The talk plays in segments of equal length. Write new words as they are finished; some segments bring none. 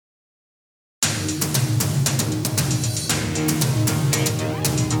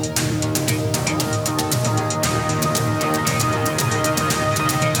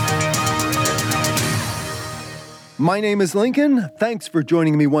My name is Lincoln. Thanks for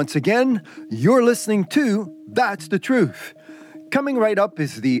joining me once again. You're listening to That's the Truth. Coming right up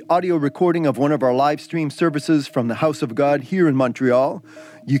is the audio recording of one of our live stream services from the House of God here in Montreal.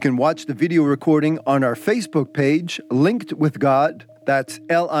 You can watch the video recording on our Facebook page, Linked with God. That's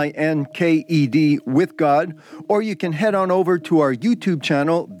Linked with God. Or you can head on over to our YouTube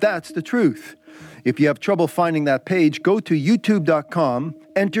channel, That's the Truth. If you have trouble finding that page, go to youtube.com,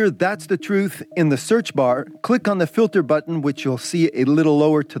 enter That's the Truth in the search bar, click on the filter button, which you'll see a little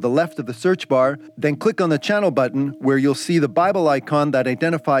lower to the left of the search bar, then click on the channel button, where you'll see the Bible icon that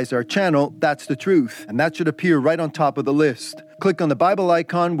identifies our channel, That's the Truth, and that should appear right on top of the list. Click on the Bible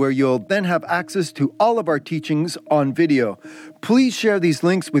icon, where you'll then have access to all of our teachings on video. Please share these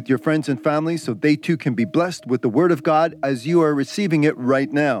links with your friends and family so they too can be blessed with the Word of God as you are receiving it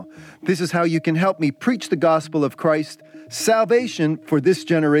right now. This is how you can help me preach the gospel of Christ, salvation for this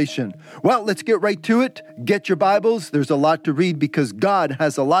generation. Well, let's get right to it. Get your Bibles. There's a lot to read because God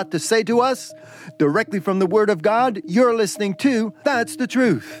has a lot to say to us. Directly from the Word of God, you're listening to That's the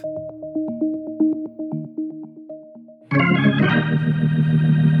Truth.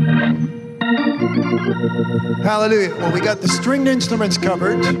 Hallelujah. Well, we got the stringed instruments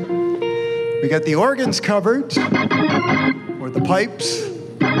covered. We got the organs covered, or the pipes.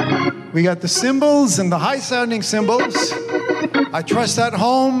 We got the cymbals and the high-sounding cymbals. I trust at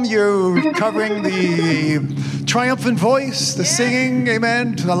home you're covering the triumphant voice, the singing,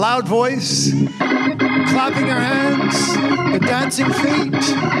 amen, the loud voice, clapping your hands, the dancing feet.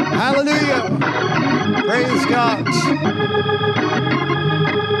 Hallelujah. Praise God.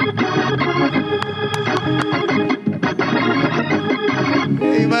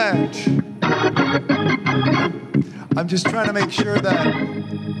 Amen. I'm just trying to make sure that,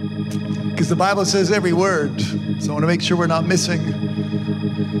 because the Bible says every word, so I want to make sure we're not missing.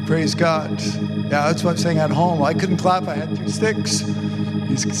 Praise God. Yeah, that's what I'm saying at home. I couldn't clap. I had two sticks,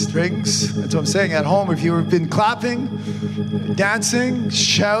 these strings. That's what I'm saying at home. If you've been clapping, dancing,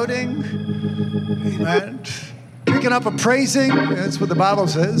 shouting, amen, picking up a praising, that's what the Bible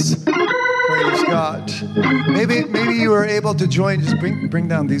says. Praise God. Maybe you were able to join. Just bring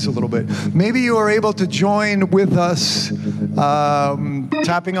down these a little bit. Maybe you were able to join with us,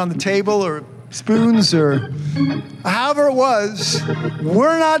 tapping on the table or spoons or however it was.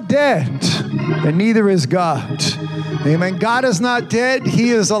 We're not dead, and neither is God. Amen. God is not dead. He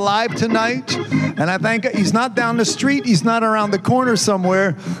is alive tonight. And I thank God He's not down the street. He's not around the corner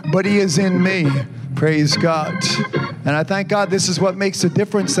somewhere, but He is in me. Praise God. And I thank God this is what makes a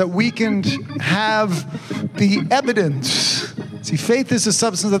difference, that we can have the evidence. See, faith is the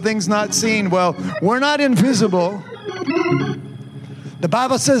substance of things not seen. Well, we're not invisible. The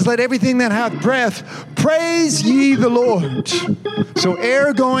Bible says, let everything that hath breath praise ye the Lord. So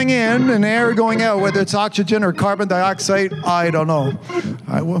air going in and air going out, whether it's oxygen or carbon dioxide, I don't know.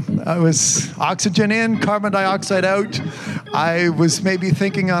 I was oxygen in, carbon dioxide out. I was maybe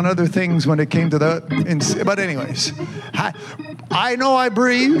thinking on other things when it came to that. But anyways, I know I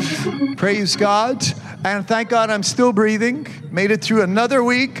breathe. Praise God. And thank God I'm still breathing. Made it through another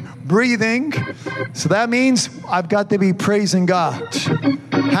week breathing. So that means I've got to be praising God.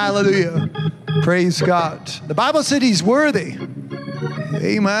 Hallelujah. Praise God. The Bible said He's worthy.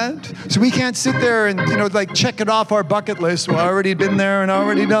 Amen. So we can't sit there and, like check it off our bucket list. Well, I already been there and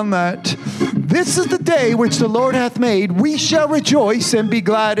already done that. This is the day which the Lord hath made. We shall rejoice and be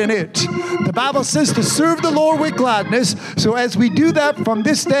glad in it. The Bible says to serve the Lord with gladness. So as we do that from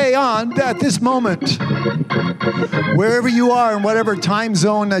this day on, at this moment, wherever you are in whatever time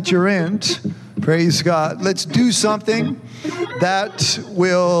zone that you're in, praise God. Let's do something that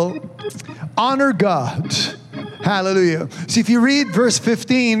will honor God. Hallelujah. See, if you read verse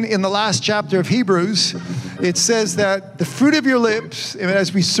 15 in the last chapter of Hebrews, it says that the fruit of your lips,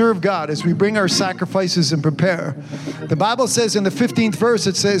 as we serve God, as we bring our sacrifices and prepare, the Bible says in the 15th verse,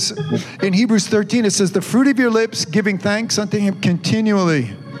 it says in Hebrews 13, it says, the fruit of your lips giving thanks unto Him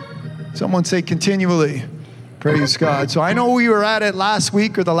continually. Someone say continually. Praise God. So I know we were at it last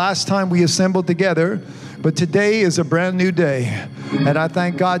week or the last time we assembled together, but today is a brand new day. And I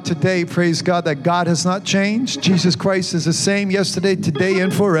thank God today, praise God, that God has not changed. Jesus Christ is the same yesterday, today,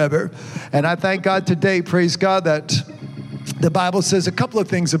 and forever. And I thank God today, praise God, that the Bible says a couple of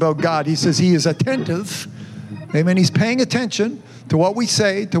things about God. He says He is attentive. Amen. He's paying attention to what we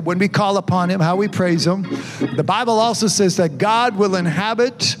say, to when we call upon Him, how we praise Him. The Bible also says that God will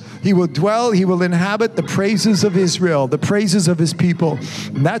inhabit, He will dwell, He will inhabit the praises of Israel, the praises of His people.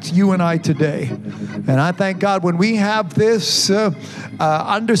 And that's you and I today. And I thank God when we have this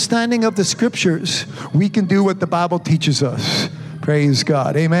understanding of the Scriptures, we can do what the Bible teaches us. Praise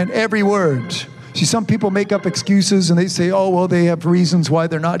God. Amen. Every word. See, some people make up excuses and they say, oh, well, they have reasons why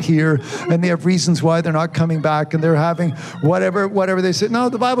they're not here, and they have reasons why they're not coming back, and they're having whatever they say. No,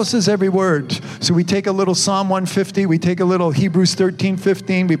 the Bible says every word. So we take a little Psalm 150, we take a little Hebrews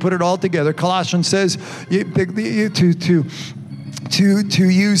 13:15, we put it all together. Colossians says to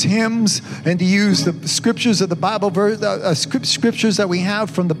use hymns and to use the scriptures of the Bible, scriptures that we have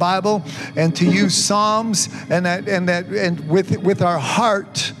from the Bible, and to use Psalms and with our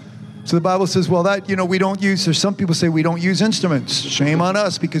heart. So the Bible says, well, that, we don't use, there's some people say we don't use instruments. Shame on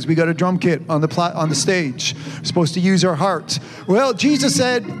us, because we got a drum kit on the stage. We're supposed to use our hearts. Well, Jesus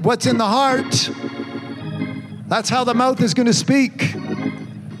said, what's in the heart, that's how the mouth is going to speak.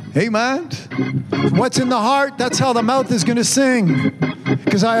 Amen. What's in the heart, that's how the mouth is going to sing.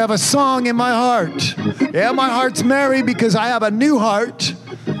 Because I have a song in my heart. Yeah, my heart's merry because I have a new heart.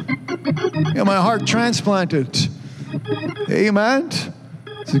 Yeah, my heart transplanted. Amen.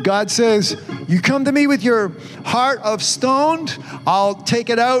 So God says, you come to me with your heart of stone, I'll take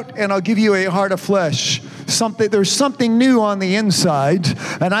it out and I'll give you a heart of flesh. There's something new on the inside.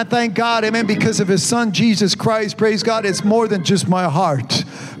 And I thank God, amen, because of his son, Jesus Christ. Praise God. It's more than just my heart.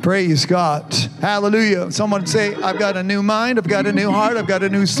 Praise God. Hallelujah. Someone say, I've got a new mind. I've got a new heart. I've got a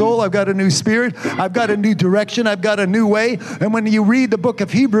new soul. I've got a new spirit. I've got a new direction. I've got a new way. And when you read the book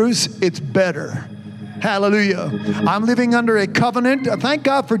of Hebrews, it's better. Hallelujah. I'm living under a covenant. Thank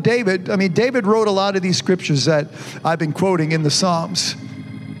God for David. I mean, David wrote a lot of these scriptures that I've been quoting in the Psalms.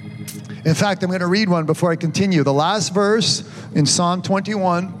 In fact, I'm going to read one before I continue. The last verse in Psalm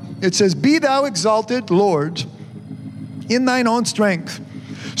 21, it says, be thou exalted, Lord, in thine own strength.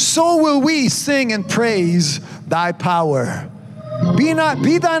 So will we sing and praise thy power. Be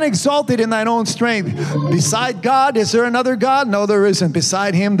thine exalted in thine own strength. Beside God, is there another God? No, there isn't.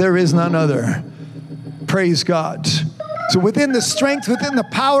 Beside him, there is none other. Praise God. So within the strength, within the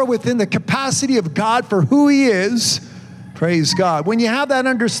power, within the capacity of God for who he is, praise God. When you have that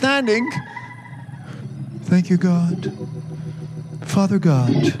understanding, thank you, God. Father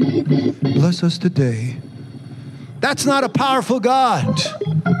God, bless us today. That's not a powerful God.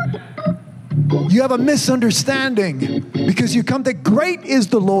 You have a misunderstanding because you come that great is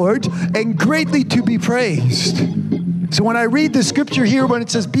the Lord and greatly to be praised. So when I read the scripture here, when it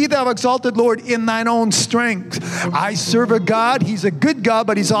says, be thou exalted, Lord, in thine own strength. I serve a God. He's a good God,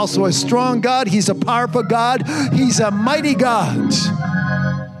 but he's also a strong God. He's a powerful God. He's a mighty God.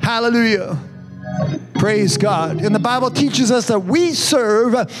 Hallelujah. Praise God. And the Bible teaches us that we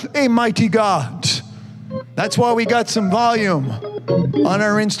serve a mighty God. That's why we got some volume on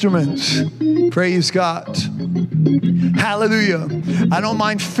our instruments. Praise God. Hallelujah. I don't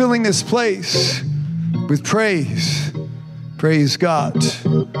mind filling this place with praise. Praise God.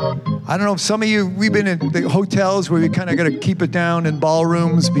 I don't know if some of you, we've been in the hotels where we kind of got to keep it down in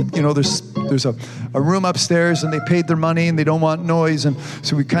ballrooms. There's a room upstairs and they paid their money and they don't want noise. And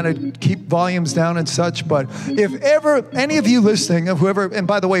so we kind of keep volumes down and such. But if ever any of you listening, whoever, and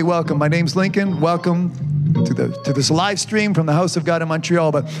by the way, welcome. My name's Lincoln. Welcome to this live stream from the House of God in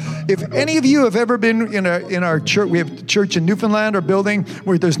Montreal. But if any of you have ever been in our church, we have a church in Newfoundland, our building,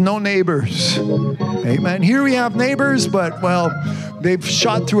 where there's no neighbors. Amen. Here we have neighbors, but, well, they've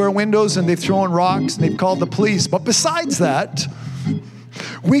shot through our windows and they've thrown rocks and they've called the police. But besides that,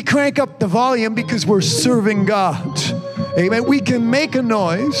 we crank up the volume because we're serving God. Amen. We can make a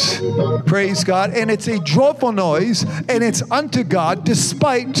noise, praise God, and it's a joyful noise, and it's unto God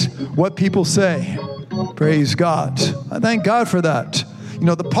despite what people say. Praise God. I thank God for that. You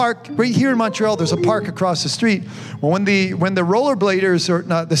know, the park, right here in Montreal, there's a park across the street. Well, when the rollerbladers, or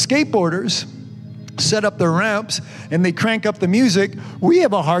not, the skateboarders, set up their ramps and they crank up the music, we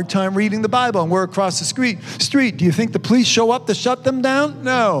have a hard time reading the Bible, and we're across the street. Do you think the police show up to shut them down?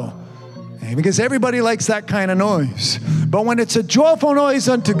 No. Because everybody likes that kind of noise. But when it's a joyful noise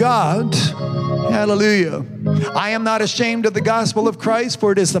unto God, hallelujah. I am not ashamed of the gospel of Christ,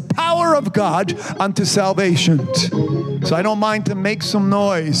 for it is the power of God unto salvation. So I don't mind to make some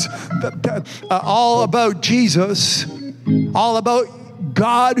noise. All about Jesus, all about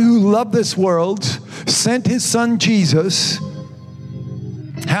God who loved this world, sent his son Jesus,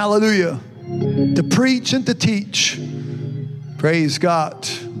 hallelujah, to preach and to teach. Praise God.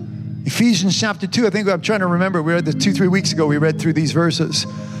 Ephesians chapter 2, I think I'm trying to remember, we read this 2-3 weeks ago, we read through these verses.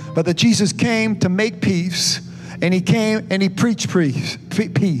 But that Jesus came to make peace, and he came and he preached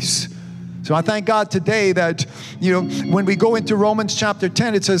peace. So I thank God today that, you know, when we go into Romans chapter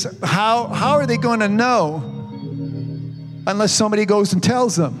 10, it says, how are they going to know unless somebody goes and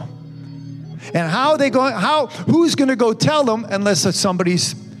tells them? And who's going to go tell them unless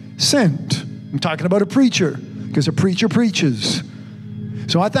somebody's sent? I'm talking about a preacher, because a preacher preaches.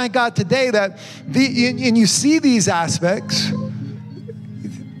 So I thank God today that and you see these aspects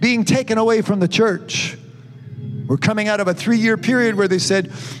being taken away from the church. We're coming out of a 3-year period where they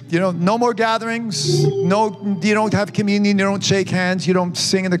said, no more gatherings, no, you don't have communion, you don't shake hands, you don't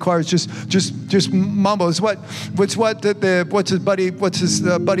sing in the choirs, just mumbles. What's his buddy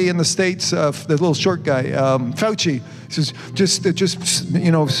in the States, the little short guy, Fauci, says just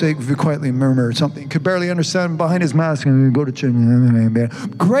say quietly, murmur or something. Could barely understand behind his mask and go to church.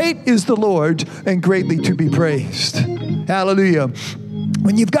 Great is the Lord and greatly to be praised. Hallelujah.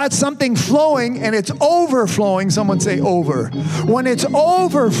 When you've got something flowing and it's overflowing, someone say over. When it's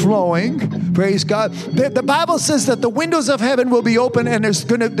overflowing, praise God, the Bible says that the windows of heaven will be open and there's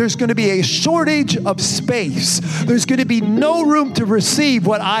going to be a shortage of space. There's going to be no room to receive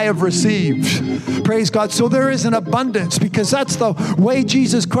what I have received. Praise God. So there is an abundance because that's the way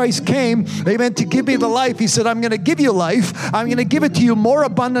Jesus Christ came. Amen. To give me the life. He said, I'm going to give you life. I'm going to give it to you more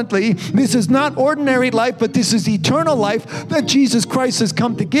abundantly. This is not ordinary life, but this is eternal life that Jesus Christ has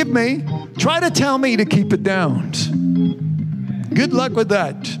come to give me. Try to tell me to keep it down. Good luck with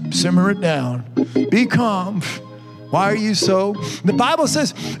that. Simmer it down. Be calm. Why are you so? The Bible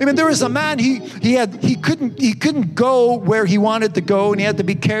says, there was a man, he couldn't go where he wanted to go and he had to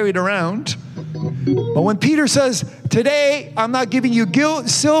be carried around. But when Peter says, today I'm not giving you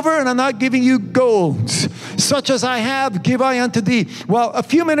silver and I'm not giving you gold. Such as I have, give I unto thee. Well, a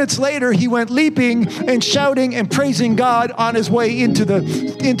few minutes later, he went leaping and shouting and praising God on his way into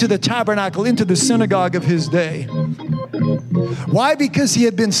the tabernacle, into the synagogue of his day. Why? Because he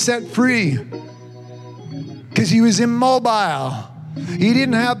had been set free. Because he was immobile. He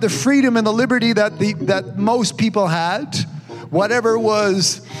didn't have the freedom and the liberty that most people had. Whatever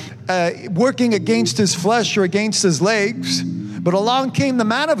was working against his flesh or against his legs. But along came the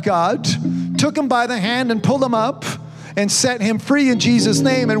man of God, took him by the hand and pulled him up and set him free in Jesus'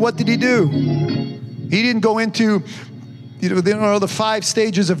 name. And what did he do? He didn't go into the 5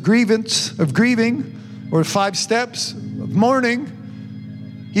 stages of grieving, or 5 steps of mourning.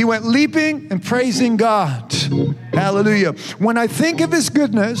 He went leaping and praising God. Hallelujah. When I think of his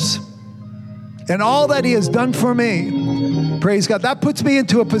goodness and all that he has done for me, praise God, that puts me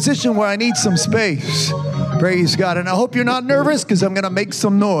into a position where I need some space. Praise God. And I hope you're not nervous because I'm going to make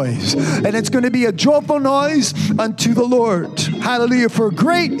some noise. And it's going to be a joyful noise unto the Lord. Hallelujah. For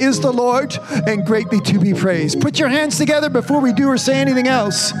great is the Lord and greatly to be praised. Put your hands together before we do or say anything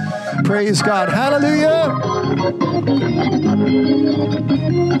else. Praise God. Hallelujah.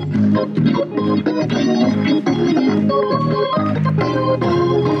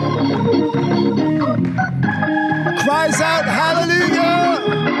 Cries out, hallelujah.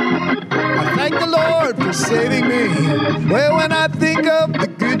 I thank the Lord for saving me. Well, when I think of the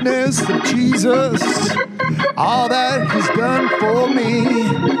goodness of Jesus, all that he's done for me,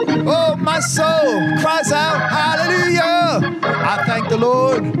 oh, my soul cries out, hallelujah. I thank the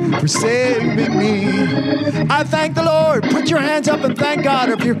Lord for saving me. I thank the Lord. Put your hands up and thank God.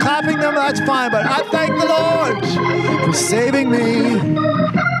 If you're clapping them, that's fine, but I thank the Lord for saving me.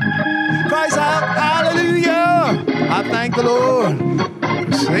 Cries out, hallelujah. I thank the Lord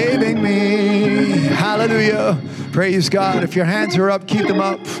for saving me. Hallelujah. Praise God. If your hands are up, keep them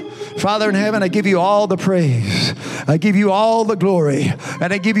up. Father in heaven, I give you all the praise. I give you all the glory.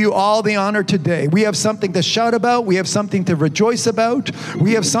 And I give you all the honor today. We have something to shout about. We have something to rejoice about.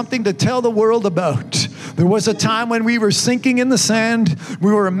 We have something to tell the world about. There was a time when we were sinking in the sand.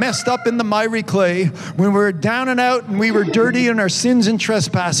 We were messed up in the miry clay. When we were down and out and we were dirty in our sins and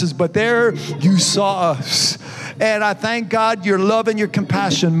trespasses. But there you saw us. And I thank God your love and your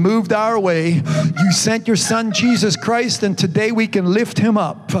compassion moved our way. You sent your son, Jesus Christ, and today we can lift him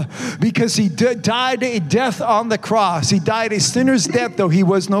up because he died a death on the cross. He died a sinner's death, though he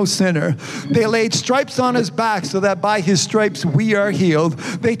was no sinner. They laid stripes on his back so that by his stripes we are healed.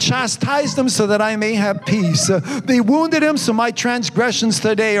 They chastised him so that I may have peace. They wounded him so my transgressions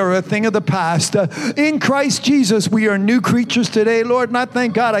today are a thing of the past. In Christ Jesus, we are new creatures today, Lord, and I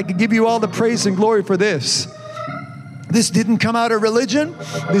thank God I can give you all the praise and glory for this. This didn't come out of religion.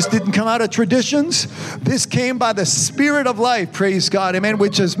 This didn't come out of traditions. This came by the Spirit of life, praise God, amen,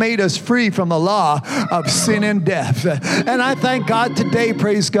 which has made us free from the law of sin and death. And I thank God today,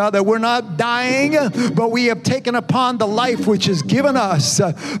 praise God, that we're not dying, but we have taken upon the life which is given us.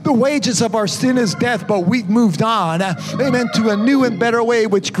 The wages of our sin is death, but we've moved on, amen, to a new and better way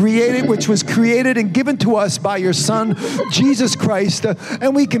which was created and given to us by your Son, Jesus Christ.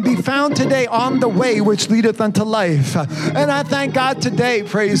 And we can be found today on the way which leadeth unto life. And I thank God today,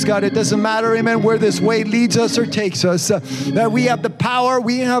 praise God, it doesn't matter, amen, where this way leads us or takes us, that we have the power,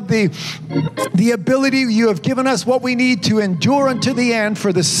 we have the ability, you have given us what we need to endure unto the end,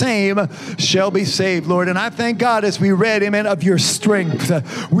 for the same shall be saved, Lord. And I thank God as we read, amen, of your strength.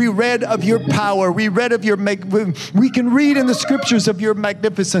 We read of your power. We read of we can read in the scriptures of your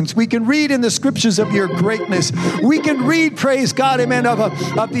magnificence. We can read in the scriptures of your greatness. We can read, praise God, amen,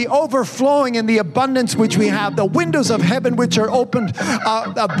 of the overflowing and the abundance which we have, the windows of heaven which are opened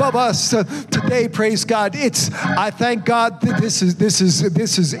above us today, praise God. I thank God that this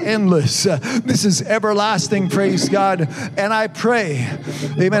is endless. This is everlasting, praise God. And I pray,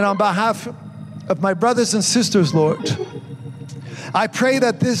 amen, on behalf of my brothers and sisters, Lord, I pray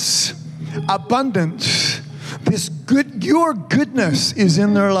that this abundance, your goodness is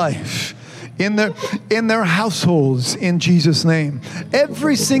in their life, in their households, in Jesus' name.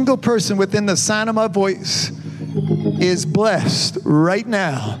 Every single person within the sound of my voice is blessed right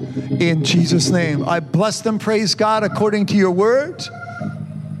now in Jesus' name. I bless them, praise God, according to your word.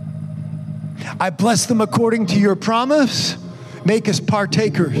 I bless them according to your promise. Make us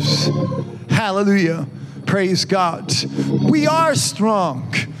partakers. Hallelujah. Praise God. We are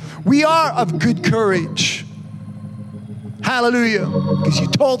strong. We are of good courage. Hallelujah. Because you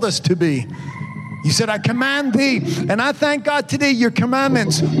told us to be. You said, I command thee. And I thank God today, your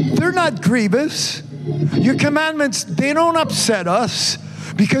commandments, they're not grievous. Your commandments, they don't upset us,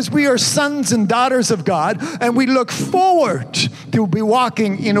 because we are sons and daughters of God, and we look forward to be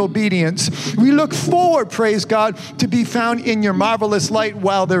walking in obedience. We look forward, praise God, to be found in your marvelous light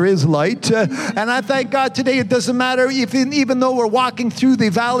while there is light. And I thank God today, it doesn't matter if even though we're walking through the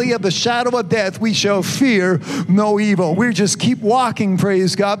valley of the shadow of death, we shall fear no evil. We just keep walking,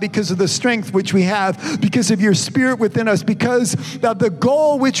 praise God, because of the strength which we have, because of your spirit within us, because of the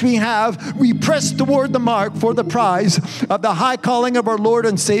goal which we have. We press toward the mark for the prize of the high calling of our Lord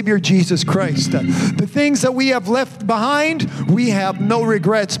and Savior Jesus Christ. The things that we have left behind, we have no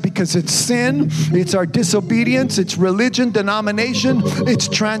regrets, because it's sin, it's our disobedience, it's religion, denomination, it's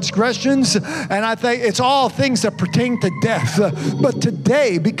transgressions, and I think it's all things that pertain to death. But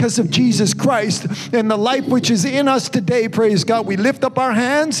today, because of Jesus Christ and the life which is in us today, praise God, we lift up our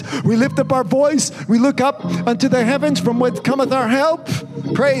hands, we lift up our voice, we look up unto the heavens from whence cometh our help.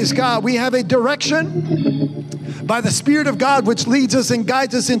 Praise God, we have a direction by the Spirit of God, which leads us and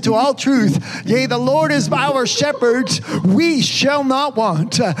guides us into all truth. Yea, the Lord is our shepherd, we shall not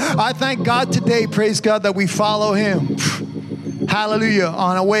want. I thank God today, praise God, that we follow him. Hallelujah,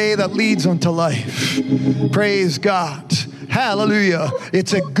 on a way that leads unto life. Praise God. Hallelujah.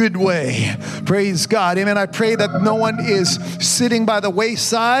 It's a good way. Praise God. Amen. I pray that no one is sitting by the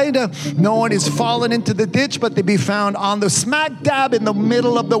wayside. No one is fallen into the ditch, but they be found on the smack dab in the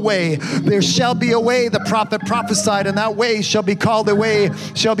middle of the way. There shall be a way, the prophet prophesied, and that way shall be called a way,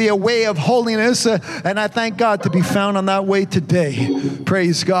 shall be a way of holiness. And I thank God to be found on that way today.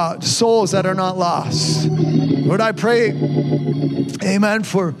 Praise God. Souls that are not lost. Lord, I pray, amen,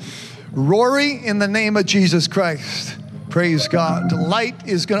 for Rory in the name of Jesus Christ. Praise God. Light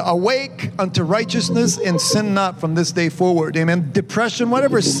is going to awake unto righteousness and sin not from this day forward. Amen. Depression,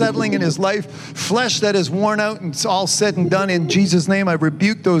 whatever is settling in his life, flesh that is worn out and it's all said and done, in Jesus' name, I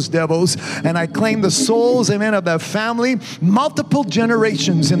rebuke those devils and I claim the souls, amen, of that family, multiple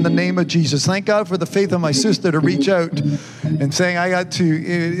generations in the name of Jesus. Thank God for the faith of my sister to reach out and saying, I got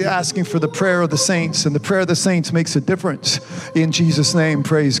to, asking for the prayer of the saints, and the prayer of the saints makes a difference in Jesus' name.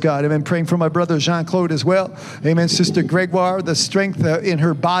 Praise God. Amen. Praying for my brother Jean-Claude as well. Amen. Sister Gregoire, the strength in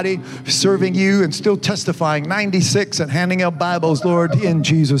her body, serving you and still testifying, 96, and handing out Bibles, Lord, in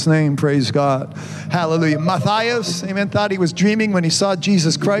Jesus' name. Praise God. Hallelujah. Matthias, amen, thought he was dreaming when he saw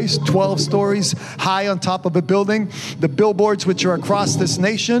Jesus Christ, 12 stories high on top of a building. The billboards which are across this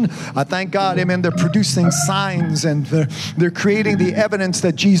nation, I thank God, amen, they're producing signs and they're creating the evidence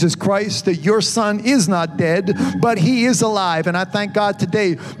that Jesus Christ, that your son is not dead, but he is alive. And I thank God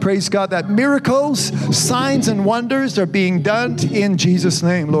today, praise God, that miracles, signs, and wonders are being done in Jesus'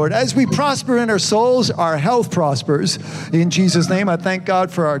 name, Lord. As we prosper in our souls, our health prospers in Jesus' name. I thank God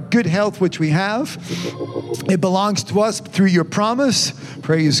for our good health which we have. It belongs to us through your promise.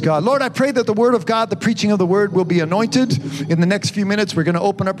 Praise God. Lord, I pray that the word of God, the preaching of the word, will be anointed. In the next few minutes, we're going to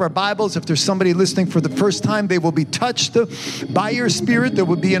open up our Bibles. If there's somebody listening for the first time, they will be touched by your spirit. There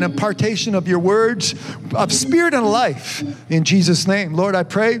will be an impartation of your words of spirit and life in Jesus' name. Lord, I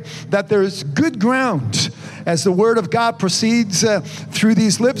pray that there's good ground as the word of God proceeds through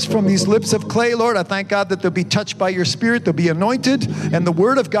these lips, from these lips of clay, Lord, I thank God that they'll be touched by your Spirit, they'll be anointed, and the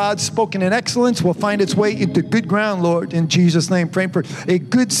word of God spoken in excellence will find its way into good ground, Lord, in Jesus' name. Praying for a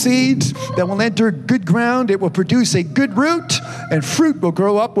good seed that will enter good ground. It will produce a good root, and fruit will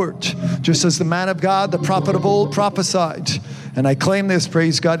grow upward, just as the man of God, the prophet of old, prophesied. And I claim this,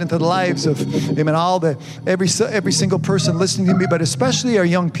 praise God, into the lives of, amen, every single person listening to me, but especially our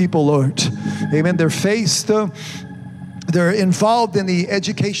young people, Lord. Amen. They're involved in the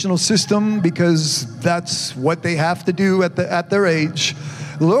educational system because that's what they have to do at their age.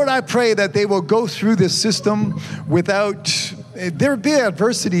 Lord, I pray that they will go through this system without, there'll be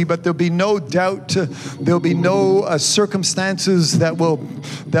adversity, but there'll be no doubt, there'll be no circumstances that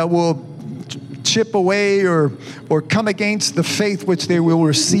will chip away or come against the faith which they will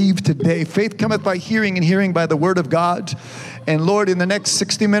receive today. Faith cometh by hearing, and hearing by the word of God. And Lord, in the next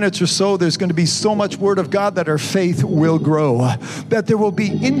 60 minutes or so, there's going to be so much word of God that our faith will grow, that there will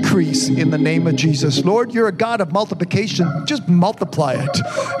be increase in the name of Jesus. Lord, you're a God of multiplication. Just multiply it.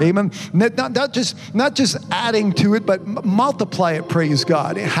 Amen. Not just adding to it, but multiply it, praise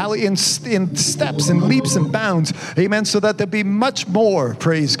God, in steps and leaps and bounds. Amen. So that there'll be much more,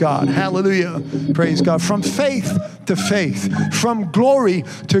 praise God. Hallelujah. Praise God. From faith to faith, from glory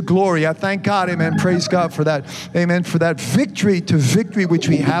to glory. I thank God, amen. Praise God for that. Amen. For that victory to victory which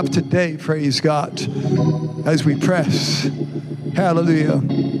we have today. Praise God. As we press. Hallelujah.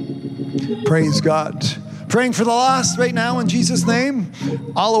 Praise God. Praying for the lost right now in Jesus' name.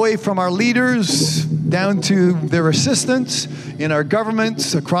 All the way from our leaders down to their assistants in our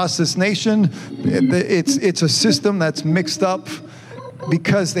governments across this nation. It's a system that's mixed up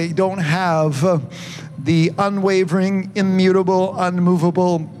because they don't have the unwavering, immutable,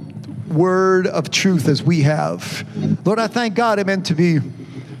 unmovable word of truth as we have. Lord, I thank God, amen, to be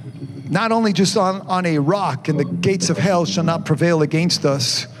not only just on a rock, and the gates of hell shall not prevail against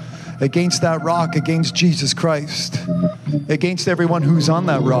us, against that rock, against Jesus Christ, against everyone who's on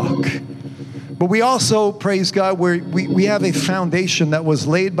that rock. But we also, praise God, we have a foundation that was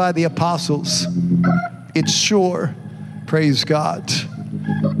laid by the apostles. It's sure, praise God.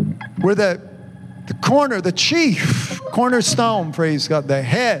 We're the corner, the chief cornerstone, praise God. The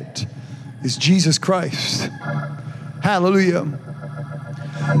head is Jesus Christ. Hallelujah.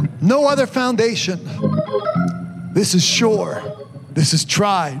 No other foundation. This is sure. This is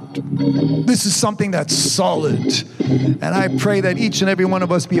tried. This is something that's solid. And I pray that each and every one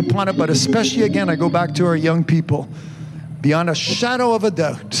of us be upon it, but especially, again, I go back to our young people, beyond a shadow of a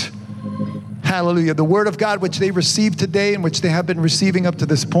doubt. Hallelujah. The word of God which they received today and which they have been receiving up to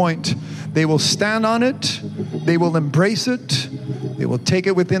this point, they will stand on it. They will embrace it. They will take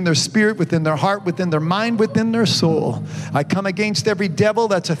it within their spirit, within their heart, within their mind, within their soul. I come against every devil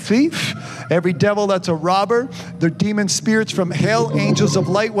that's a thief, every devil that's a robber, their demon spirits from hell, angels of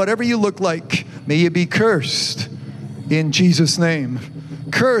light, whatever you look like. May you be cursed in Jesus' name.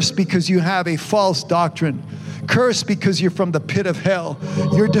 Cursed because you have a false doctrine. Cursed because you're from the pit of hell.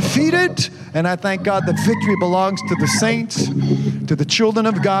 You're defeated, and I thank God that victory belongs to the saints, to the children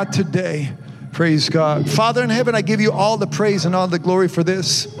of God today. Praise God. Father in heaven, I give you all the praise and all the glory for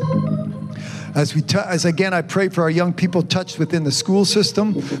this. As again, I pray for our young people touched within the school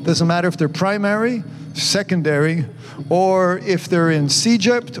system. Doesn't matter if they're primary, secondary, or if they're in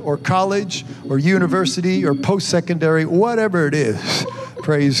CEGEP or college or university or post-secondary, whatever it is.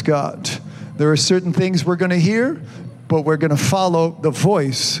 Praise God. There are certain things we're going to hear, but we're going to follow the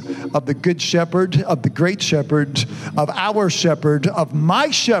voice of the good shepherd, of the great shepherd, of our shepherd, of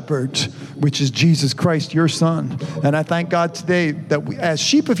my shepherd, which is Jesus Christ, your son. And I thank God today that we, as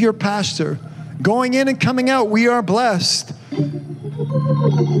sheep of your pasture, going in and coming out, we are blessed.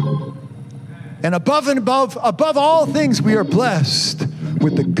 And above all things, we are blessed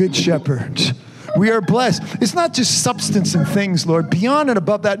with the good shepherd. We are blessed. It's not just substance and things, Lord. Beyond and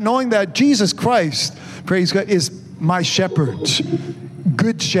above that, knowing that Jesus Christ, praise God, is my shepherd,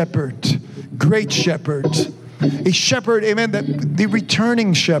 good shepherd, great shepherd, a shepherd, amen, the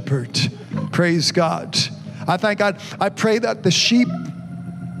returning shepherd. Praise God. I thank God. I pray that the sheep,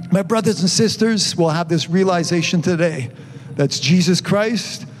 my brothers and sisters, will have this realization today. That's Jesus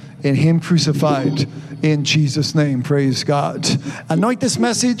Christ and Him crucified. In Jesus' name, praise God. Anoint this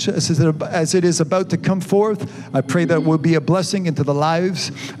message as it is about to come forth. I pray that it will be a blessing into the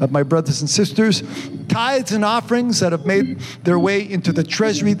lives of my brothers and sisters. Tithes and offerings that have made their way into the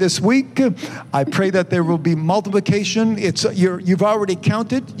treasury this week, I pray that there will be multiplication. You've already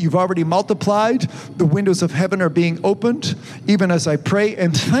counted. You've already multiplied. The windows of heaven are being opened, even as I pray.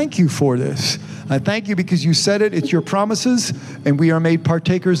 And thank you for this. I thank you because you said it. It's your promises, and we are made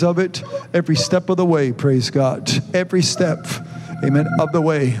partakers of it every step of the way. way, praise God. Every step, amen, of the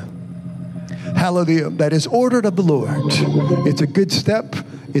way. Hallelujah. That is ordered of the Lord. It's a good step.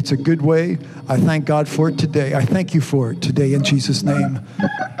 It's a good way. I thank God for it today. I thank you for it today in Jesus' name.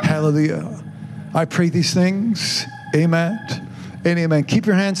 Hallelujah. I pray these things. Amen. And amen. Keep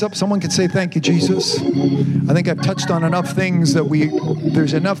your hands up. Someone can say, thank you, Jesus. I think I've touched on enough things that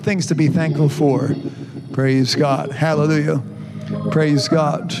there's enough things to be thankful for. Praise God. Hallelujah. Praise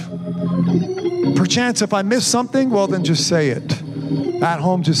God. Perchance if I miss something, well, then just say it. At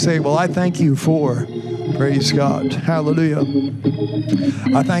home, just say, well, I thank you for. Praise God. Hallelujah.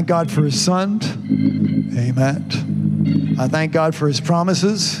 I thank God for his son. Amen. I thank God for his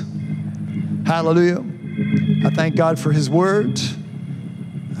promises. Hallelujah. I thank God for his word.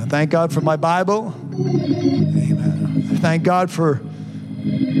 I thank God for my Bible. Amen. I thank God for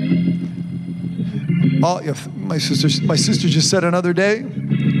all. My sister just said another day.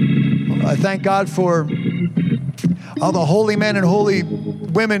 I thank God for all the holy men and holy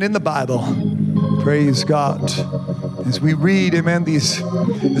women in the Bible. Praise God. As we read, amen, these,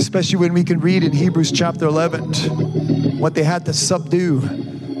 especially when we can read in Hebrews chapter 11, what they had to subdue,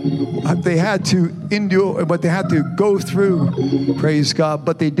 what they had to endure, what they had to go through. Praise God.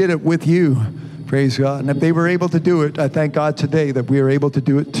 But they did it with you. Praise God. And if they were able to do it, I thank God today that we are able to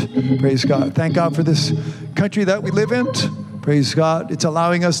do it. Praise God. Thank God for this country that we live in. Praise God. It's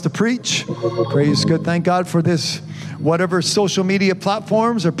allowing us to preach. Praise God. Thank God for this, whatever social media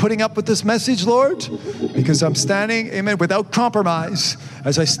platforms are putting up with this message, Lord, because I'm standing, amen, without compromise.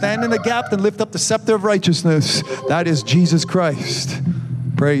 As I stand in the gap and lift up the scepter of righteousness, that is Jesus Christ.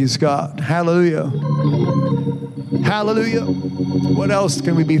 Praise God. Hallelujah. Hallelujah. What else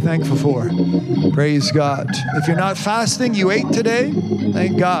can we be thankful for? Praise God. If you're not fasting, you ate today,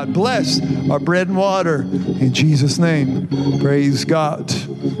 thank God. Bless our bread and water in Jesus' name. Praise God.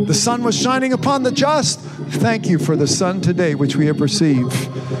 The sun was shining upon the just. Thank you for the sun today, which we have received.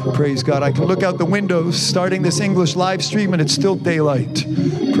 Praise God. I can look out the windows starting this English live stream and it's still daylight.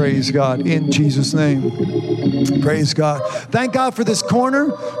 Praise God. In Jesus' name. Praise God. Thank God for this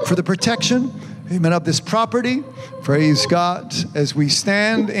corner, for the protection, amen, of this property. Praise God. As we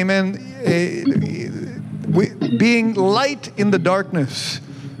stand, amen, being light in the darkness.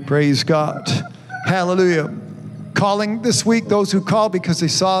 Praise God. Hallelujah. Calling this week those who call because they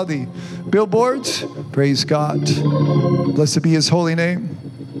saw the billboards. Praise God. Blessed be his holy name.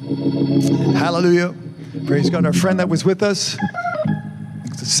 Hallelujah. Praise God. Our friend that was with us,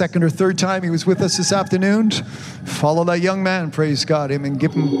 the second or third time he was with us this afternoon. Follow that young man, praise God. Amen.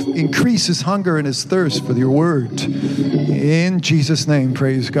 Give him, increase his hunger and his thirst for your word. In Jesus' name,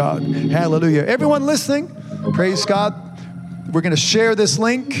 praise God. Hallelujah. Everyone listening, praise God. We're going to share this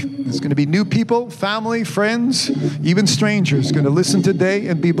link. It's going to be new people, family, friends, even strangers going to listen today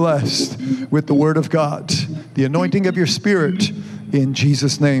and be blessed with the word of God. The anointing of your spirit. In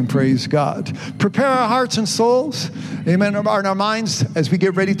Jesus' name, praise God. Prepare our hearts and souls, amen, and our minds as we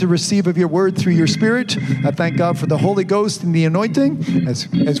get ready to receive of your word through your spirit. I thank God for the Holy Ghost and the anointing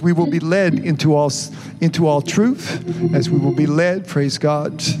as we will be led into all truth, as we will be led, praise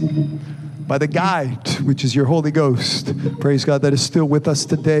God, by the guide, which is your Holy Ghost. Praise God, that is still with us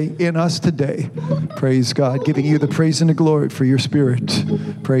today, in us today. Praise God, giving you the praise and the glory for your spirit.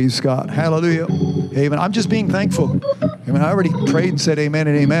 Praise God. Hallelujah. Amen. I'm just being thankful. Amen. I already prayed and said amen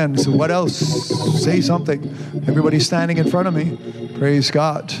and amen. So what else? Say something. Everybody's standing in front of me. Praise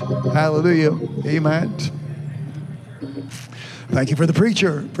God. Hallelujah. Amen. Thank you for the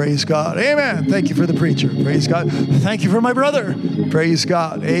preacher. Praise God. Amen. Thank you for the preacher. Praise God. Thank you for my brother. Praise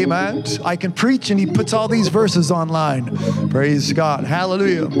God. Amen. I can preach and he puts all these verses online. Praise God.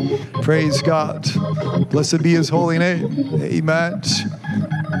 Hallelujah. Praise God. Blessed be his holy name. Amen.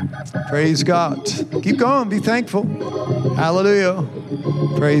 Praise God. Keep going. Be thankful. Hallelujah.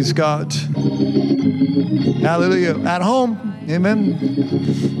 Praise God. Hallelujah. At home. Amen.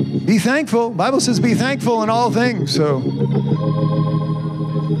 Be thankful. The Bible says be thankful in all things. So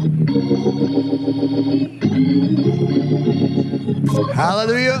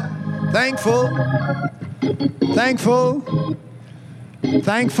hallelujah. Thankful. Thankful.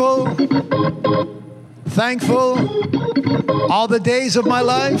 Thankful. Thankful. All the days of my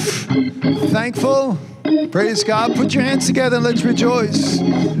life. Thankful. Praise God. Put your hands together and let's rejoice.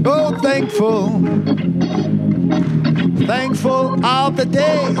 Oh, thankful. Thankful all the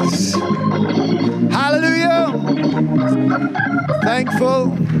days. Hallelujah.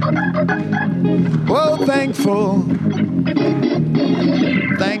 Thankful. Oh, thankful.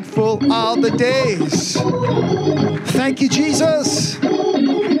 Thankful all the days. Thank you, Jesus.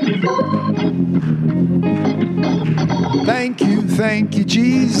 Thank you. Thank you,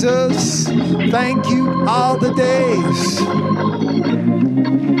 Jesus. Thank you all the days.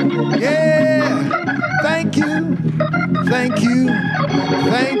 Yeah. Thank you. Thank you.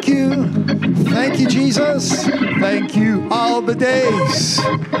 Thank you. Thank you, Jesus. Thank you all the days.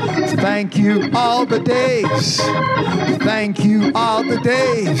 Thank you all the days. Thank you all the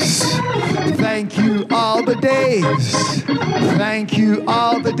days. Thank you all the days. Thank you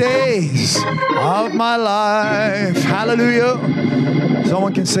all the days of my life. Hallelujah.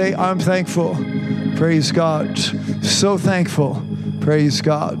 Someone can say, I'm thankful. Praise God. So thankful. Praise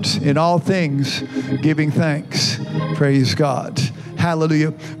God. In all things, giving thanks. Praise God.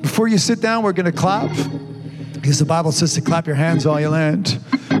 Hallelujah. Before you sit down, we're going to clap. Because the Bible says to clap your hands all you land.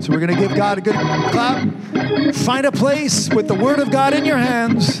 So we're going to give God a good clap. Find a place with the Word of God in your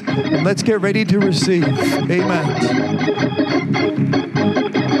hands. And let's get ready to receive. Amen.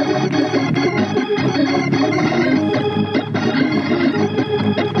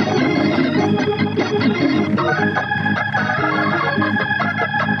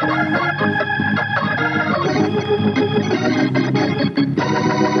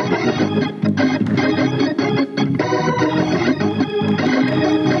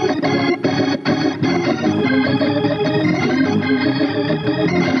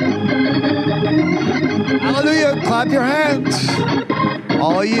 Hallelujah. Clap your hands.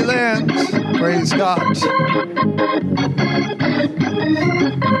 All ye lands. Praise God.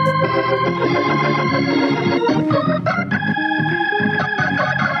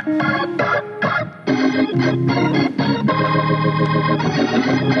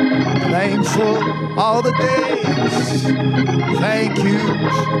 Thankful all the days. Thank you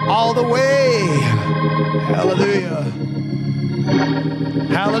all the way. Hallelujah.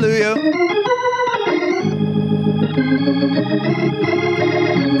 Hallelujah.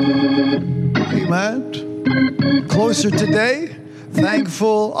 Amen. Closer today.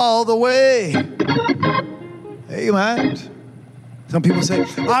 Thankful all the way. Amen. Some people say,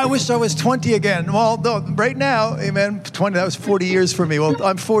 I wish I was 20 again. Well, no, right now, amen, 20, that was 40 years for me. Well,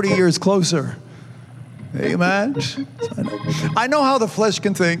 I'm 40 years closer. Amen. I know how the flesh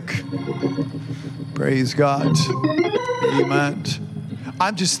can think. Praise God. Amen.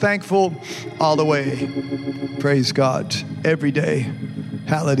 I'm just thankful all the way. Praise God. Every day.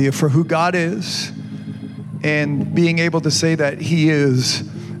 Hallelujah. For who God is. And being able to say that He is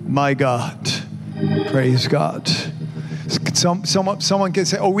my God. Praise God. Someone can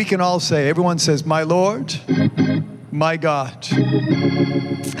say, we can all say, everyone says, my Lord, my God.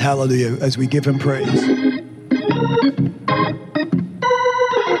 Hallelujah, as we give Him praise.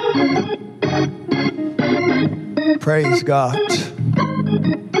 Praise God.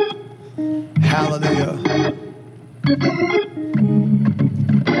 Hallelujah.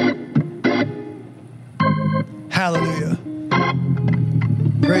 Hallelujah.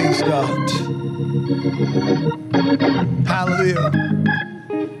 Praise God. Hallelujah.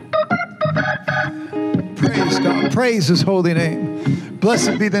 Praise God. Praise His holy name.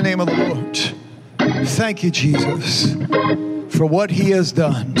 Blessed be the name of the Lord. Thank you, Jesus, for what He has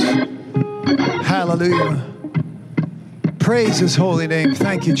done. Hallelujah. Praise His holy name.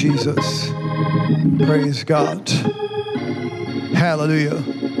 Thank you, Jesus. Praise God. Hallelujah.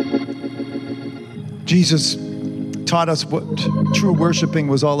 Jesus taught us what true worshiping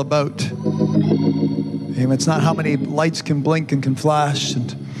was all about. It's not how many lights can blink and can flash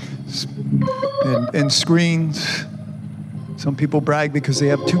and screens. Some people brag because they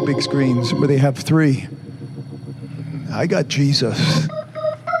have 2 big screens, or they have 3. I got Jesus.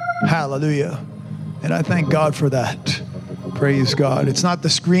 Hallelujah. And I thank God for that. Praise God. It's not the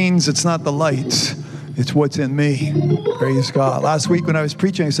screens, it's not the lights. It's what's in me. Praise God. Last week when I was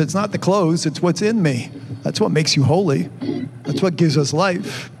preaching, I said, it's not the clothes, it's what's in me. That's what makes you holy. That's what gives us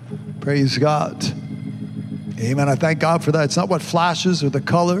life. Praise God. Amen. I thank God for that. It's not what flashes or the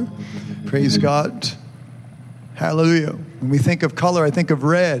color. Praise God. Hallelujah. When we think of color, I think of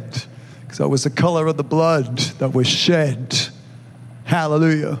red, because that was the color of the blood that was shed.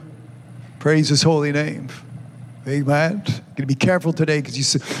 Hallelujah. Praise His holy name. Amen. Going to be careful today,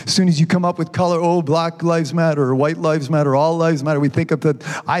 because as soon as you come up with color, Black Lives Matter, or White Lives Matter, all lives matter, we think of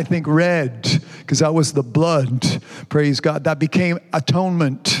that. I think red, because that was the blood. Praise God. That became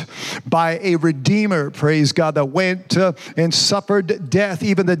atonement by a Redeemer. Praise God. That went and suffered death.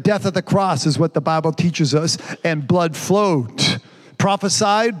 Even the death of the cross is what the Bible teaches us. And blood flowed.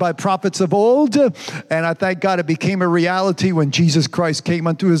 Prophesied by prophets of old, and I thank God it became a reality when Jesus Christ came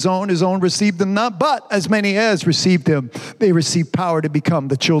unto His own received Him not, but as many as received Him, they received power to become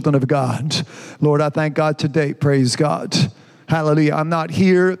the children of God. Lord, I thank God today. Praise God. Hallelujah. I'm not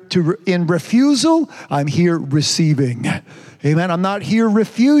here in refusal. I'm here receiving. Amen. I'm not here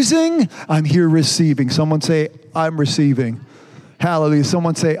refusing. I'm here receiving. Someone say, I'm receiving. Hallelujah.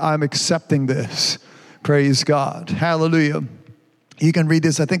 Someone say, I'm accepting this. Praise God. Hallelujah. You can read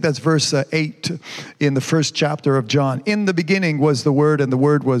this. I think that's verse 8 in the first chapter of John. In the beginning was the Word, and the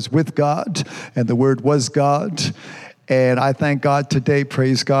Word was with God, and the Word was God. And I thank God today,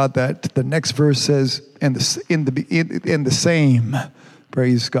 praise God, that the next verse says, in the same,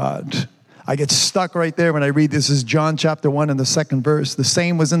 praise God. I get stuck right there when I read this. Is John chapter 1 and the second verse. The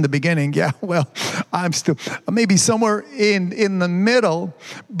same was in the beginning. Yeah, well, I'm still maybe somewhere in the middle,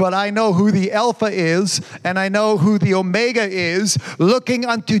 but I know who the Alpha is, and I know who the Omega is, looking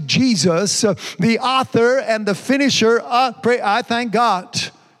unto Jesus, the author and the finisher. I thank God.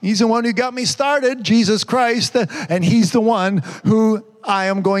 He's the one who got me started, Jesus Christ, and He's the one who I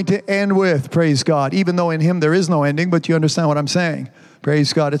am going to end with, praise God. Even though in Him there is no ending, but you understand what I'm saying.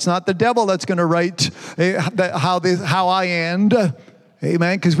 Praise God. It's not the devil that's going to write how I end.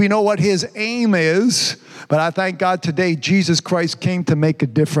 Amen. Because we know what his aim is. But I thank God today Jesus Christ came to make a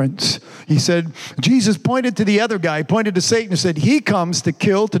difference. He said, Jesus pointed to the other guy, pointed to Satan and said, he comes to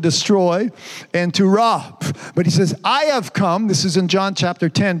kill, to destroy, and to rob. But he says, I have come, this is in John chapter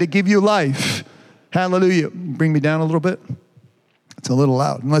 10, to give you life. Hallelujah. Bring me down a little bit. It's a little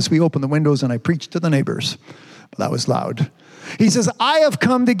loud. Unless we open the windows and I preach to the neighbors. But that was loud. He says, I have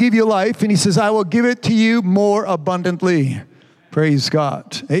come to give you life. And he says, I will give it to you more abundantly. Praise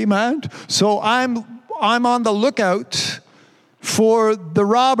God. Amen. So I'm on the lookout for the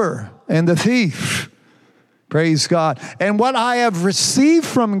robber and the thief. Praise God. And what I have received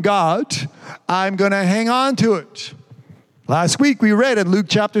from God, I'm going to hang on to it. Last week we read in Luke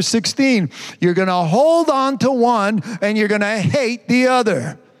chapter 16, you're going to hold on to one and you're going to hate the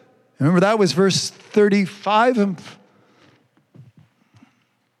other. Remember that was verse 35 and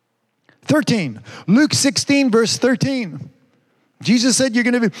 13. Luke 16 verse 13. Jesus said you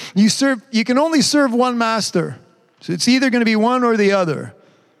can only serve one master. So it's either going to be one or the other.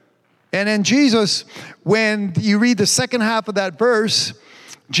 And then Jesus, when you read the second half of that verse,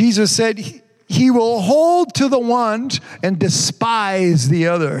 Jesus said he will hold to the one and despise the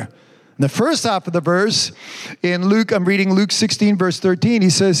other. In the first half of the verse, in Luke, I'm reading Luke 16 verse 13, he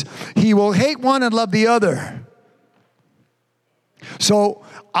says, he will hate one and love the other. So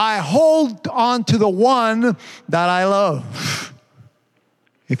I hold on to the one that I love.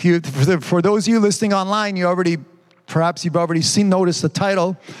 For those of you listening online, you've already noticed the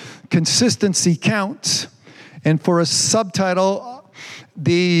title, Consistency Counts. And for a subtitle, I'm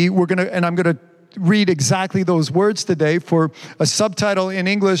going to read exactly those words today. For a subtitle in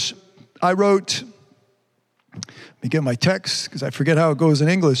English, I wrote, let me get my text because I forget how it goes in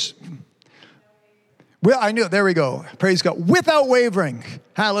English. Well, I knew it. There we go. Praise God. Without wavering.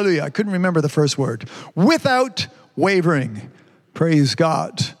 Hallelujah. I couldn't remember the first word. Without wavering. Praise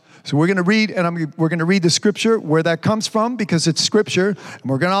God. So we're going to read, and we're going to read the scripture, where that comes from, because it's scripture. And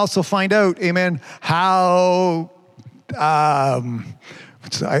we're going to also find out, amen, how, because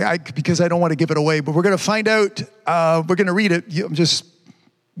I don't want to give it away, but we're going to find out, we're going to read it. You're going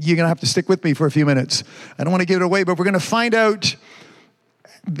to have to stick with me for a few minutes. I don't want to give it away, but we're going to find out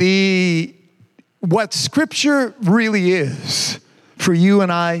what scripture really is for you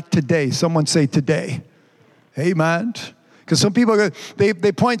and I today. Someone say today. Amen. Because some people, they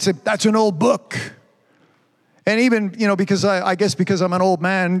point and say, that's an old book. And even, because I guess because I'm an old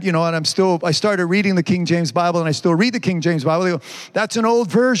man, and I started reading the King James Bible, and I still read the King James Bible. They go, that's an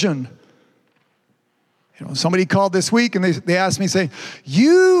old version. Somebody called this week and they asked me, say,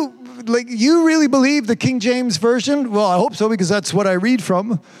 you really believe the King James Version? Well, I hope so, because that's what I read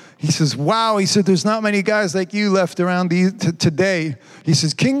from. He says, wow. He said, there's not many guys like you left around today. He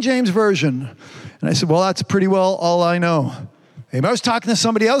says, King James Version. And I said, well, that's pretty well all I know. I was talking to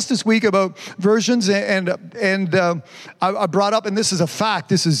somebody else this week about versions, and I brought up, and this is a fact.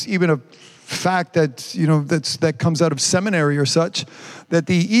 This is even a fact that that comes out of seminary or such, that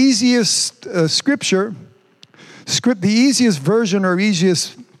the easiest the easiest version or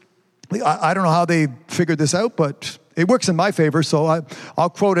easiest. I don't know how they figured this out, but it works in my favor, so I'll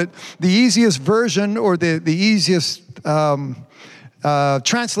quote it. The easiest version, or the easiest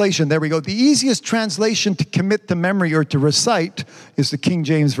translation, there we go. The easiest translation to commit to memory or to recite is the King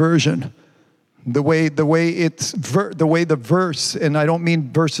James Version. The way the verse, and I don't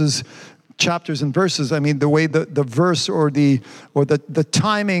mean verses, chapters and verses. I mean the way the verse or the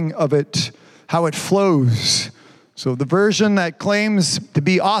timing of it, how it flows. So the version that claims to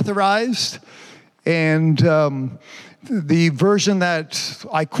be authorized, and the version that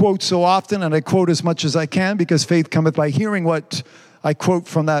I quote so often, and I quote as much as I can, because faith cometh by hearing what I quote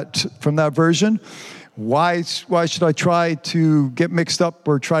from that version. Why should I try to get mixed up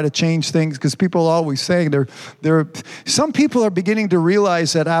or try to change things? Because people are always saying some people are beginning to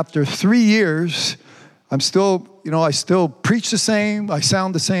realize that after 3 years, I still preach the same, I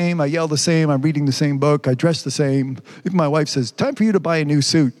sound the same, I yell the same, I'm reading the same book, I dress the same. Even my wife says, time for you to buy a new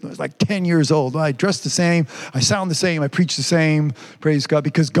suit. I was like 10 years old. I dress the same, I sound the same, I preach the same. Praise God,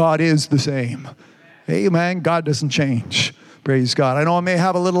 because God is the same. Amen. God doesn't change. Praise God. I know I may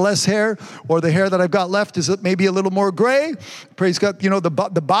have a little less hair, or the hair that I've got left is maybe a little more gray. Praise God.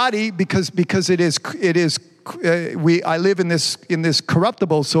 The body, because I live in this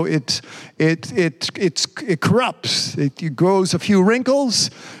corruptible, so it corrupts. It grows a few wrinkles,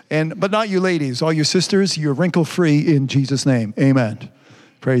 but not you ladies, all you sisters. You're wrinkle free in Jesus' name. Amen.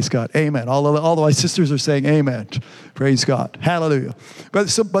 Praise God. Amen. All my sisters are saying amen. Praise God. Hallelujah.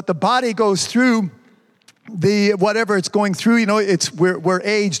 But the body goes through whatever it's going through, we're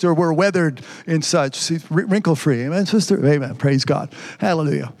aged or we're weathered and such. Wrinkle free. Amen, sister? Amen. Praise God.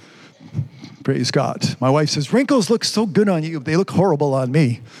 Hallelujah. Praise God. My wife says, wrinkles look so good on you. They look horrible on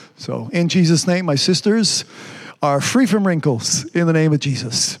me. So in Jesus' name, my sisters are free from wrinkles in the name of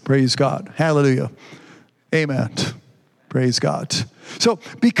Jesus. Praise God. Hallelujah. Amen. Praise God. So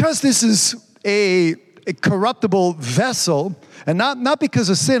because this is a corruptible vessel, and not because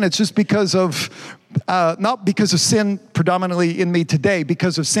of sin, it's just because of not because of sin predominantly in me today,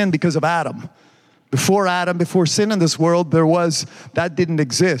 because of sin, because of Adam. Before sin in this world, that didn't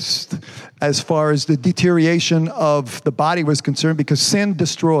exist as far as the deterioration of the body was concerned, because sin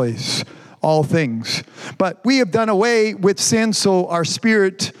destroys all things. But we have done away with sin, so our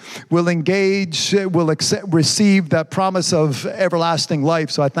spirit will receive that promise of everlasting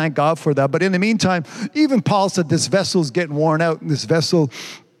life. So I thank God for that. But in the meantime, even Paul said this vessel's getting worn out, and this vessel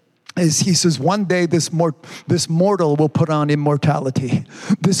he says, one day this mortal will put on immortality.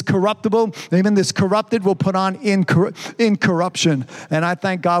 This corruptible, even this corrupted, will put on incorruption. And I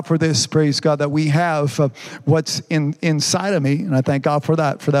thank God for this, praise God, that we have what's inside of me. And I thank God for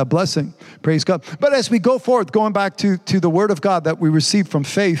that blessing. Praise God. But as we go forth, going back to the word of God that we receive from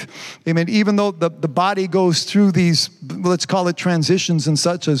faith, amen, even though the body goes through these, let's call it transitions and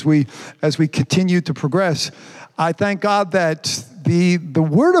such as we continue to progress, I thank God that the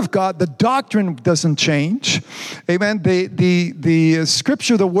word of God, the doctrine doesn't change. Amen. The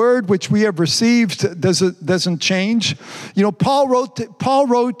scripture, the word which we have received doesn't change. Paul wrote,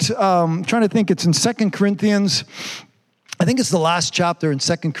 I'm trying to think, it's in 2 Corinthians. I think it's the last chapter in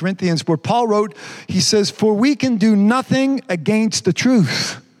 2 Corinthians where Paul wrote, he says, for we can do nothing against the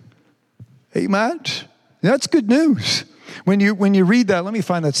truth. Amen. That's good news. When you read that, let me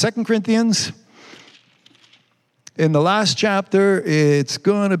find that. 2 Corinthians. In the last chapter, it's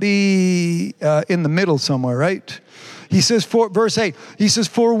going to be in the middle somewhere, right? He says, verse 8, he says,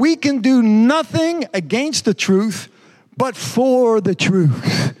 for we can do nothing against the truth, but for the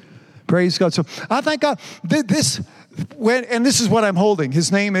truth. Praise God. So I thank God. This is what I'm holding. His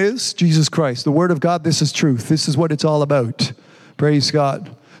name is Jesus Christ. The word of God, this is truth. This is what it's all about. Praise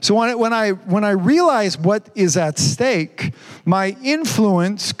God. So when I realize what is at stake, my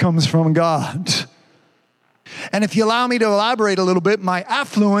influence comes from God. And if you allow me to elaborate a little bit, my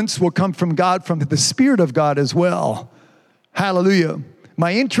affluence will come from God, from the Spirit of God as well. Hallelujah.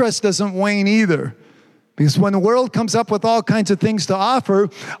 My interest doesn't wane either. Because when the world comes up with all kinds of things to offer,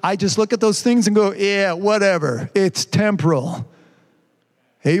 I just look at those things and go, yeah, whatever. It's temporal.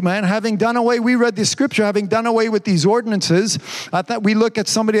 Amen. We read the scripture, having done away with these ordinances, I thought we look at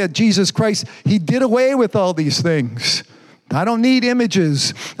somebody at Jesus Christ. He did away with all these things. I don't need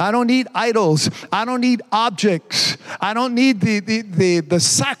images. I don't need idols. I don't need objects. I don't need the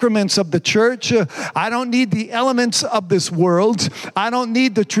sacraments of the church. I don't need the elements of this world. I don't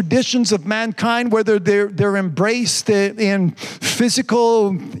need the traditions of mankind, whether they're embraced in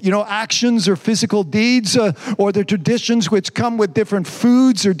physical, actions or physical deeds, or the traditions which come with different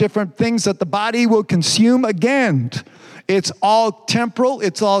foods or different things that the body will consume. Again, it's all temporal.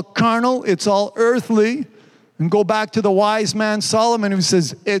 It's all carnal. It's all earthly. And go back to the wise man Solomon, who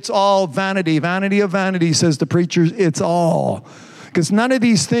says, it's all vanity. Vanity of vanity, says the preacher, it's all. Because none of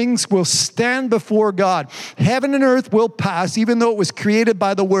these things will stand before God. Heaven and earth will pass, even though it was created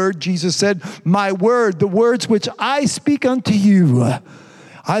by the word. Jesus said, my word, the words which I speak unto you.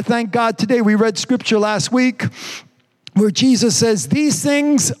 I thank God today. We read scripture last week. where Jesus says, these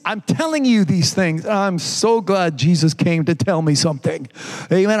things, I'm telling you these things. I'm so glad Jesus came to tell me something.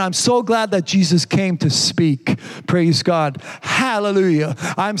 Amen. I'm so glad that Jesus came to speak. Praise God. Hallelujah.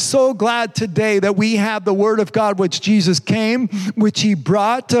 I'm so glad today that we have the word of God, which Jesus came, which he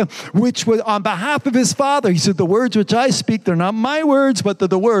brought, which was on behalf of his Father. He said, the words which I speak, they're not my words, but they're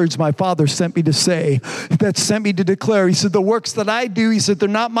the words my Father sent me to say, that sent me to declare. He said, the works that I do, he said, they're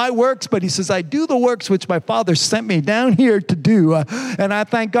not my works, but he says, I do the works which my Father sent me down here to do. And I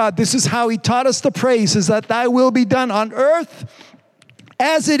thank God, this is how he taught us to pray. He says that thy will be done on earth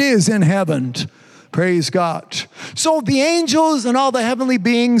as it is in heaven. Praise God. So the angels and all the heavenly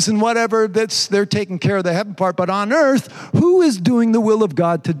beings and whatever, they're taking care of the heaven part. But on earth, who is doing the will of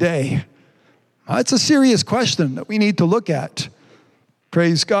God today? That's a serious question that we need to look at.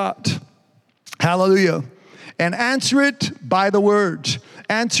 Praise God. Hallelujah. And answer it by the word.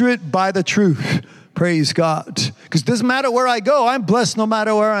 Answer it by the truth. Praise God. Because it doesn't matter where I go, I'm blessed no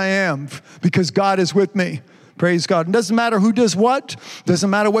matter where I am, because God is with me. Praise God. It doesn't matter who does what. Doesn't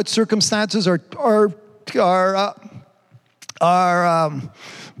matter what circumstances are blowing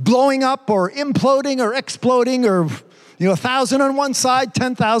up or imploding or exploding, or 1,000 on one side,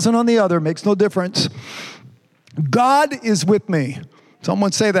 10,000 on the other. Makes no difference. God is with me.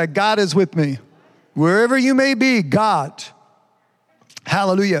 Someone say that. God is with me. Wherever you may be, God.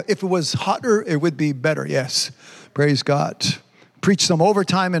 Hallelujah. If it was hotter, it would be better. Yes. Praise God. Preached some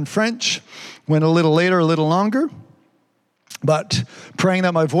overtime in French. Went a little later, a little longer. But praying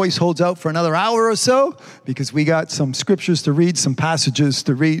that my voice holds out for another hour or so, because we got some scriptures to read, some passages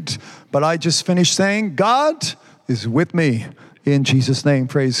to read. But I just finished saying, God is with me in Jesus' name.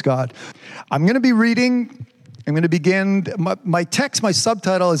 Praise God. I'm going to be reading. I'm going to begin. My text, my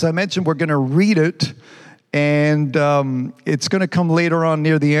subtitle, as I mentioned, we're going to read it. And it's going to come later on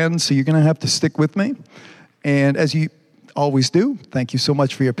near the end, so you're going to have to stick with me. And as you always do, thank you so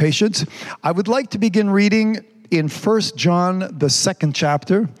much for your patience. I would like to begin reading in 1 John, the 2nd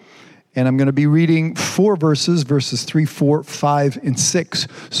chapter. And I'm going to be reading 4 verses 3, 4, 5, and 6.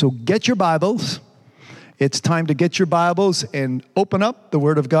 So get your Bibles. It's time to get your Bibles and open up the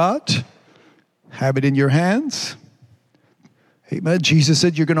Word of God. Have it in your hands. Amen. Jesus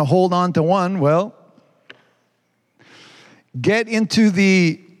said you're going to hold on to one. Well, get into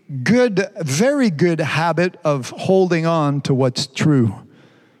the good, very good habit of holding on to what's true.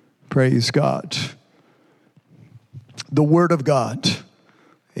 Praise God. The Word of God.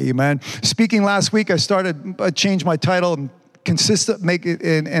 Amen. Speaking last week, I changed my title and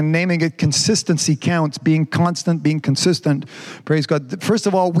and naming it Consistency Counts, being constant, being consistent. Praise God. First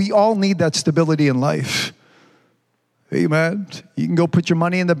of all, we all need that stability in life. Amen. You can go put your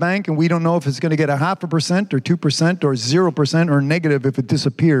money in the bank, and we don't know if it's going to get 0.5% or 2% or 0% or negative if it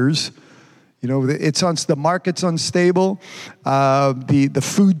disappears. The market's unstable. The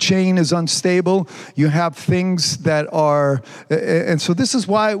food chain is unstable. You have things that are, and so this is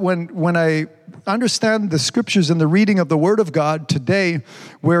why when I understand the scriptures and the reading of the Word of God today,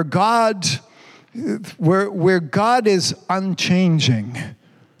 where God is unchanging,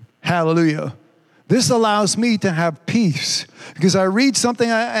 hallelujah. This allows me to have peace, because I read something,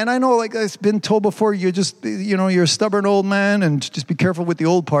 and I know, like it's been told before, you're a stubborn old man, and just be careful with the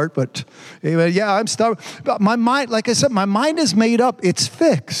old part. But yeah, I'm stubborn. But my mind, like I said, my mind is made up. It's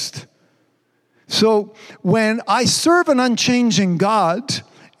fixed. So when I serve an unchanging God,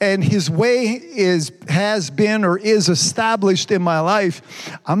 and his way has been or is established in my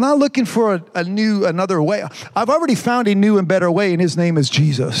life, I'm not looking for another way. I've already found a new and better way, and his name is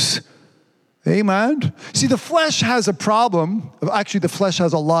Jesus. Amen. See, the flesh has a problem. Actually, the flesh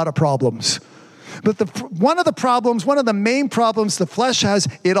has a lot of problems. But one of the main problems the flesh has,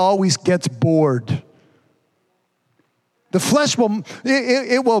 it always gets bored. The flesh will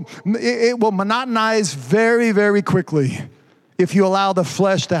monotonize very, very quickly if you allow the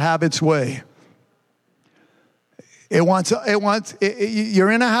flesh to have its way.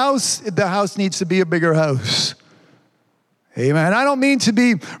 You're in a house, the house needs to be a bigger house. Amen. I don't mean to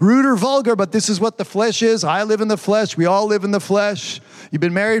be rude or vulgar, but this is what the flesh is. I live in the flesh. We all live in the flesh. You've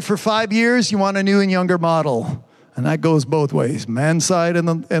been married for 5 years. You want a new and younger model. And that goes both ways. Man's side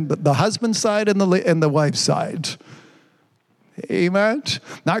and the husband's side and the wife's side. Amen.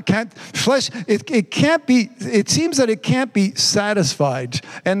 Now it seems that it can't be satisfied.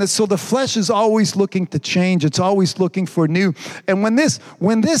 And so the flesh is always looking to change. It's always looking for new. And when this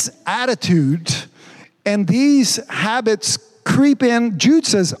attitude and these habits creep in, Jude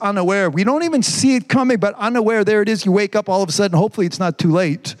says unaware. We don't even see it coming, but unaware, there it is. You wake up all of a sudden, hopefully it's not too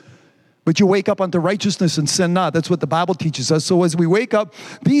late. But you wake up unto righteousness and sin not. That's what the Bible teaches us. So as we wake up,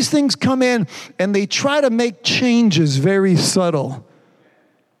 these things come in and they try to make changes very subtle.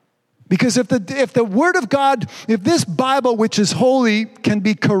 Because if the Word of God, if this Bible, which is holy, can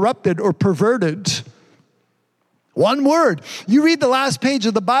be corrupted or perverted, one word. You read the last page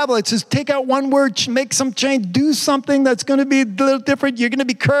of the Bible, it says take out one word, make some change, do something that's going to be a little different. You're going to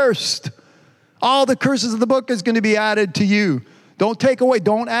be cursed. All the curses of the book is going to be added to you. Don't take away,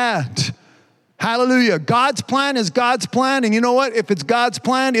 don't add. Hallelujah. God's plan is God's plan. And you know what? If it's God's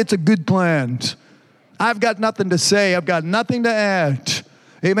plan, it's a good plan. I've got nothing to say. I've got nothing to add.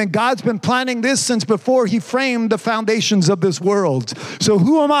 Amen. God's been planning this since before he framed the foundations of this world. So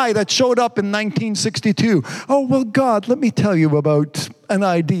who am I that showed up in 1962? Oh, well, God, let me tell you about an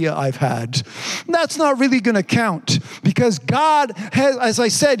idea I've had. That's not really going to count because God has, as I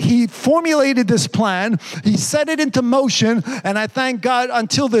said, he formulated this plan. He set it into motion. And I thank God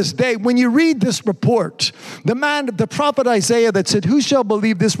until this day, when you read this report, the prophet Isaiah that said, who shall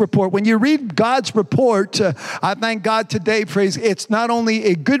believe this report? When you read God's report, I thank God today, praise, it's not only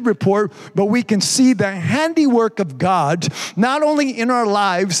a good report, but we can see the handiwork of God, not only in our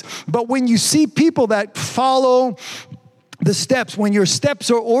lives, but when you see people that follow the steps, when your steps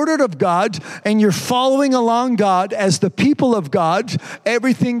are ordered of God and you're following along God as the people of God,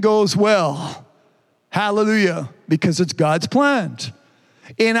 everything goes well. Hallelujah. Because it's God's plan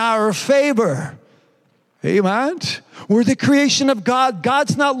in our favor. Amen. We're the creation of God.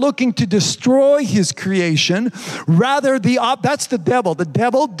 God's not looking to destroy his creation. Rather, that's the devil. The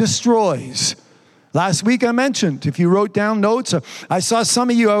devil destroys. Last week I mentioned, if you wrote down notes, I saw some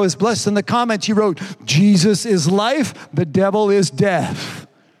of you, I was blessed in the comments, you wrote, Jesus is life, the devil is death.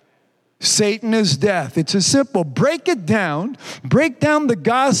 Satan is death. It's as simple. Break it down. Break down the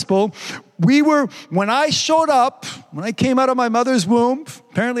gospel. When I showed up, when I came out of my mother's womb,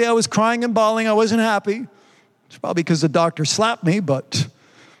 apparently I was crying and bawling. I wasn't happy. It's probably because the doctor slapped me, but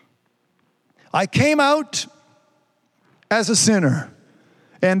I came out as a sinner.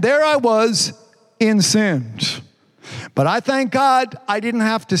 And there I was in sin. But I thank God I didn't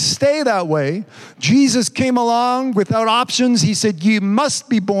have to stay that way. Jesus came along without options. He said, you must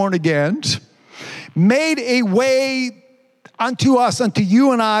be born again. Made a way unto us, unto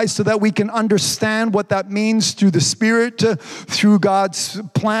you and I, so that we can understand what that means through the Spirit, through God's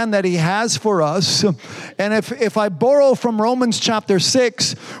plan that he has for us. And if I borrow from Romans chapter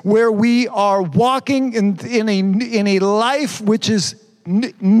 6, where we are walking in a life which is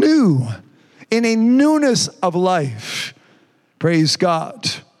new, in a newness of life. Praise God.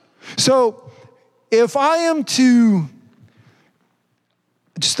 So if I am to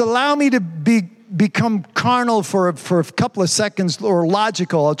just allow me to become carnal for a couple of seconds, or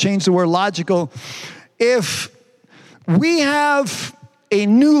logical, I'll change the word logical. If we have a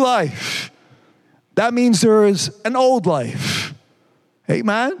new life, that means there is an old life.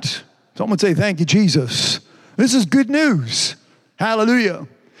 Amen? Someone say, thank you, Jesus. This is good news. Hallelujah.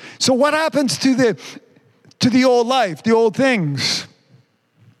 So what happens to the old life, the old things?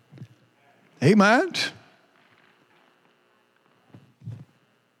 Amen.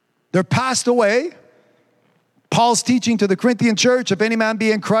 They're passed away. Paul's teaching to the Corinthian church, if any man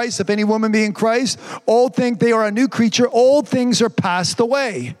be in Christ, if any woman be in Christ, old things, they are a new creature. Old things are passed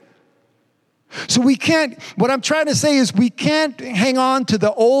away. So what I'm trying to say is we can't hang on to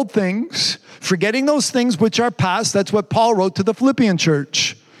the old things, forgetting those things which are past. That's what Paul wrote to the Philippian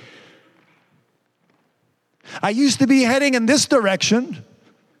church. I used to be heading in this direction,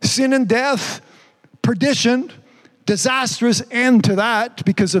 sin and death, perdition, disastrous end to that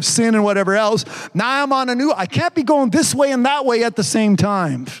because of sin and whatever else. Now I'm on I can't be going this way and that way at the same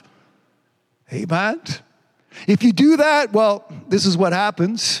time. Amen. If you do that, well, this is what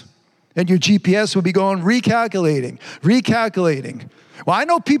happens. And your GPS will be going recalculating. Well, I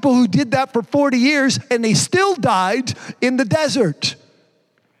know people who did that for 40 years and they still died in the desert.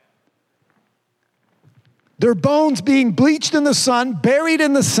 Their bones being bleached in the sun, buried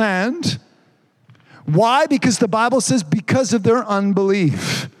in the sand. Why? Because the Bible says because of their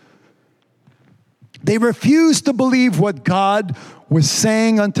unbelief. They refused to believe what God was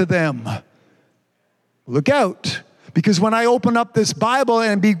saying unto them. Look out. Because when I open up this Bible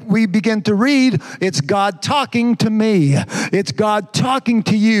and we begin to read, it's God talking to me. It's God talking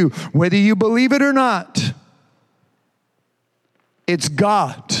to you, whether you believe it or not. It's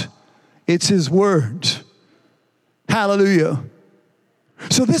God. It's his word. Hallelujah.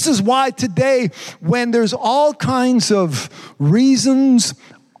 So this is why today, when there's all kinds of reasons,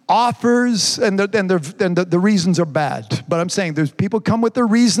 offers, and the reasons are bad. But I'm saying there's people come with their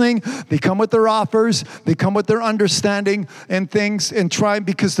reasoning, they come with their offers, they come with their understanding and things, and try,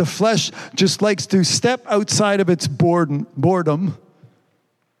 because the flesh just likes to step outside of its boredom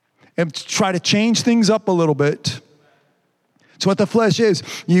and try to change things up a little bit. It's what the flesh is.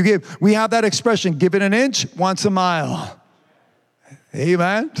 We have that expression, give it an inch, wants a mile.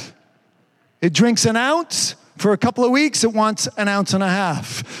 Amen. It drinks an ounce. For a couple of weeks, it wants an ounce and a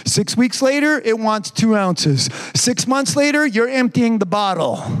half. 6 weeks later, it wants 2 ounces. 6 months later, you're emptying the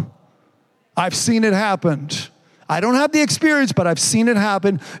bottle. I've seen it happen. I don't have the experience, but I've seen it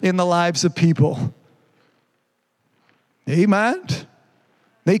happen in the lives of people. Amen.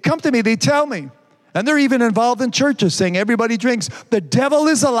 They come to me, they tell me, and they're even involved in churches saying everybody drinks. The devil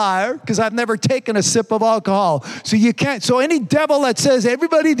is a liar, because I've never taken a sip of alcohol. So you can't. So any devil that says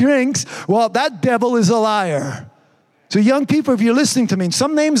everybody drinks, well, that devil is a liar. So young people, if you're listening to me,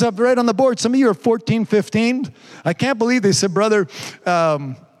 some names I've read on the board, some of you are 14, 15. I can't believe they said Brother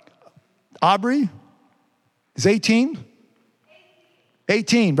Aubrey is 18.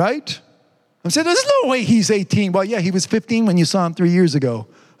 18, right? I'm saying, there's no way he's 18. Well, yeah, he was 15 when you saw him 3 years ago.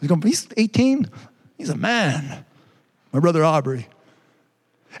 I was going, he's 18? He's a man. My brother Aubrey.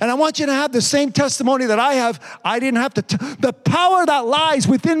 And I want you to have the same testimony that I have. I didn't have to, the power that lies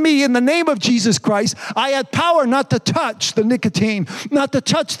within me in the name of Jesus Christ. I had power not to touch the nicotine, not to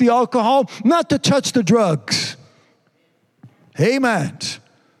touch the alcohol, not to touch the drugs. Amen.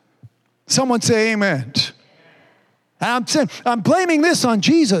 Someone say amen. And I'm saying, I'm blaming this on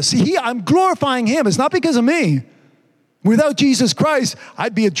Jesus. I'm glorifying him. It's not because of me. Without Jesus Christ,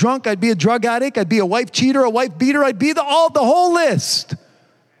 I'd be a drunk, I'd be a drug addict, I'd be a wife cheater, a wife beater, I'd be the whole list.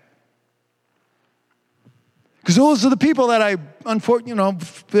 Because those are the people that I, unfortunately,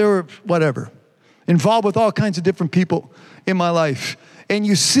 they were whatever, involved with all kinds of different people in my life. And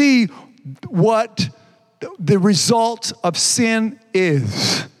you see what the result of sin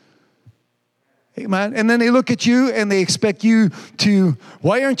is. Amen. And then they look at you and they expect you to,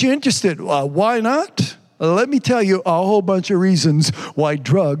 why aren't you interested? Why not? Let me tell you a whole bunch of reasons why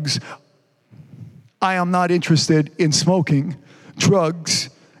drugs, I am not interested in smoking, drugs,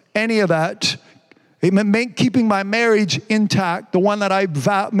 any of that. Keeping my marriage intact, the one that I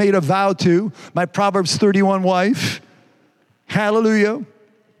made a vow to, my Proverbs 31 wife. Hallelujah.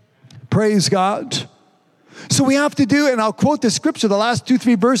 Praise God. So we have to do, and I'll quote the scripture, the last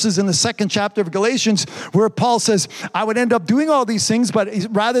 2-3 verses in the 2nd chapter of Galatians, where Paul says, I would end up doing all these things, but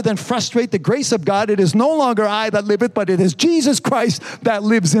rather than frustrate the grace of God, it is no longer I that liveth, but it is Jesus Christ that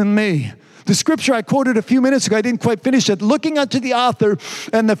lives in me. The scripture I quoted a few minutes ago, I didn't quite finish it. Looking unto the author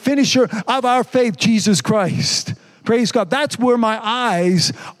and the finisher of our faith, Jesus Christ. Praise God. That's where my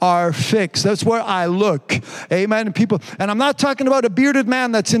eyes are fixed. That's where I look. Amen. And people, and I'm not talking about a bearded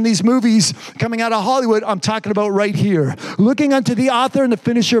man that's in these movies coming out of Hollywood. I'm talking about right here. Looking unto the author and the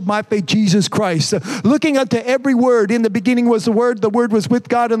finisher of my faith, Jesus Christ. Looking unto every word. In the beginning was the Word was with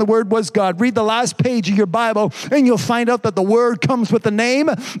God, and the Word was God. Read the last page of your Bible, and you'll find out that the Word comes with a name,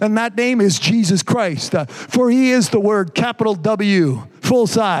 and that name is Jesus Christ. For he is the Word, capital W, full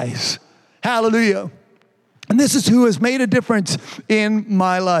size. Hallelujah. And this is who has made a difference in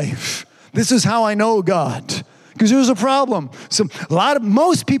my life. This is how I know God. Because there's a problem.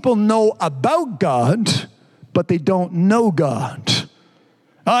 Most people know about God, but they don't know God.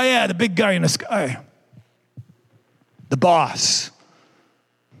 Oh yeah, the big guy in the sky. The boss.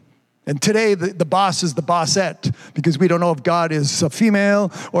 And today, the boss is the bossette, because we don't know if God is a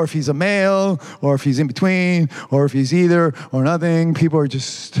female, or if he's a male, or if he's in between, or if he's either or nothing. People are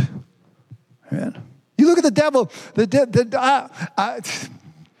just, man. You look at the devil.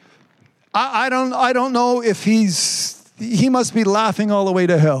 I don't know if he must be laughing all the way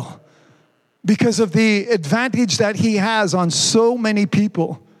to hell because of the advantage that he has on so many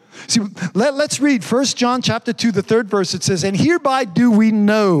people. See, let's read 1 John chapter 2, the 3rd verse. It says, and hereby do we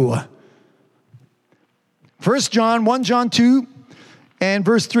know. 1 John 2, and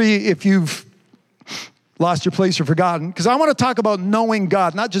verse 3, if you've lost your place or forgotten, because I want to talk about knowing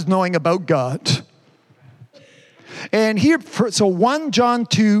God, not just knowing about God. And here, so 1 John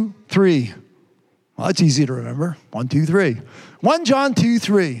 2, 3. Well, that's easy to remember. 1, 2, 3. 1 John 2,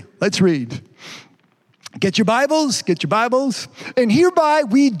 3. Let's read. Get your Bibles. And hereby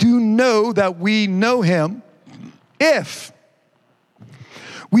we do know that we know him if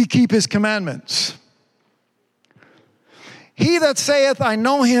we keep his commandments. He that saith, I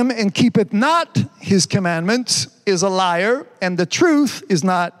know him, and keepeth not his commandments is a liar, and the truth is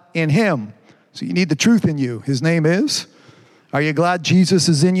not in him. So you need the truth in you. His name is. Are you glad Jesus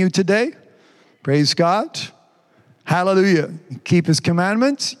is in you today? Praise God. Hallelujah. Keep his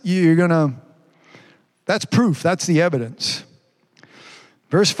commandments, that's proof, that's the evidence.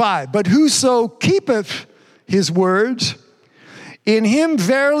 Verse 5, but whoso keepeth his words, in him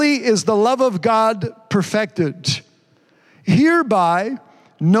verily is the love of God perfected. Hereby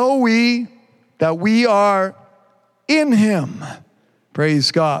know we that we are in him.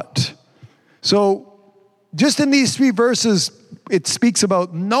 Praise God. So just in these 3 verses, it speaks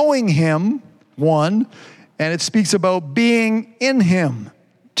about knowing him, 1, and it speaks about being in him,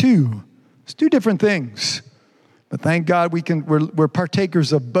 2. It's 2 different things. But thank God we're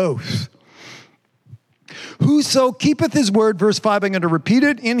partakers of both. Whoso keepeth his word, verse 5, I'm going to repeat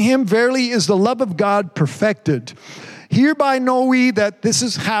it. In him verily is the love of God perfected. Hereby know we that this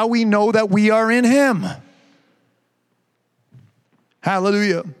is how we know that we are in him.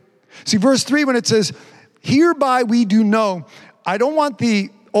 Hallelujah. See, verse 3, when it says, hereby we do know, I don't want the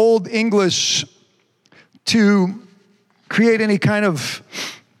old English to create any kind of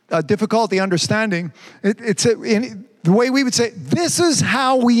difficulty understanding. It's the way we would say, this is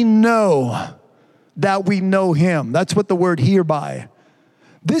how we know that we know him. That's what the word hereby.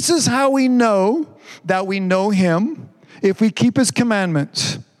 This is how we know that we know him, if we keep his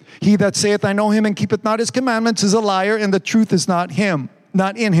commandments. He that saith, I know him, and keepeth not his commandments is a liar, and the truth is not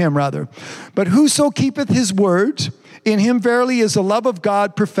in him. But whoso keepeth his word, in him verily is the love of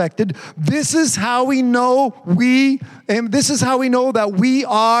God perfected. This is how we know that we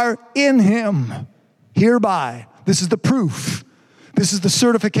are in him. Hereby. This is the proof. This is the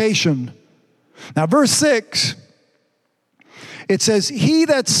certification. Now, verse 6, it says, he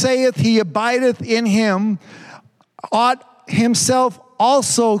that saith he abideth in him ought himself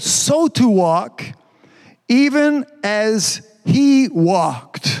also so to walk, even as he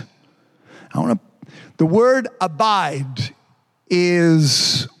walked. The word abide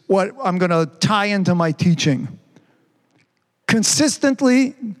is what I'm going to tie into my teaching.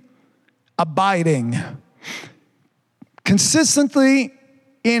 Consistently abiding. Consistently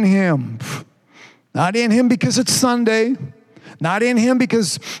in him. Not in him because it's Sunday. Not in him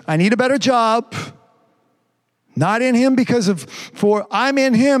because I need a better job. Not in him I'm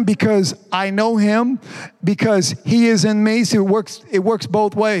in him because I know him, because he is in me. So it works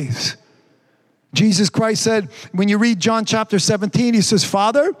both ways. Jesus Christ said, when you read John chapter 17, he says,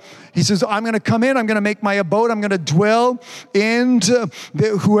 Father, he says, I'm going to come in, I'm going to make my abode, I'm going to dwell in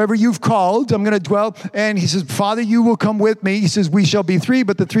whoever you've called, I'm going to dwell. And he says, Father, you will come with me. He says, we shall be 3,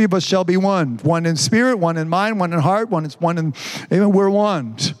 but the 3 of us shall be one. One in spirit, one in mind, one in heart, we're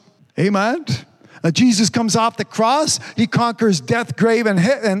one. Amen. Jesus comes off the cross. He conquers death, grave, and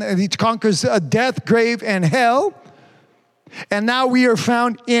he conquers death, grave, and hell. And now we are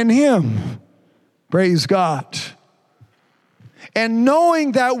found in him. Praise God. And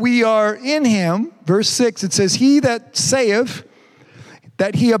knowing that we are in him, verse 6, it says, he that saith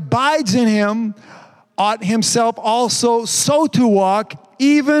that he abides in him ought himself also so to walk,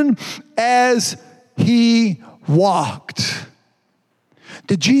 even as he walked.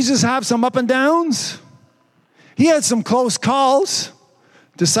 Did Jesus have some up and downs? He had some close calls.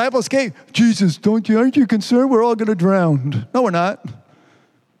 Disciples came, Jesus, aren't you concerned we're all going to drown? No, we're not.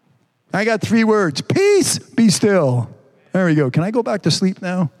 I got 3 words. Peace, be still. There we go. Can I go back to sleep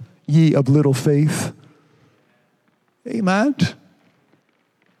now? Ye of little faith. Amen.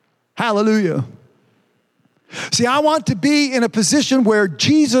 Hallelujah. See, I want to be in a position where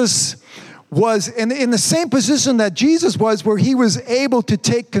Jesus was in the same position that Jesus was, where he was able to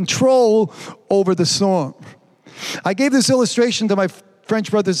take control over the storm. I gave this illustration to my French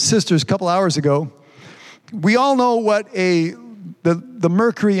brothers and sisters a couple hours ago. We all know what the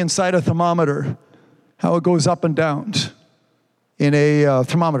mercury inside a thermometer, how it goes up and down in a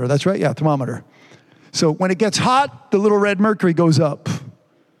thermometer. That's right, yeah, thermometer. So when it gets hot, the little red mercury goes up.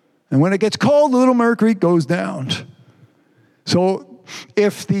 And when it gets cold, the little mercury goes down. So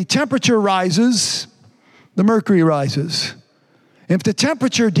if the temperature rises, the mercury rises. If the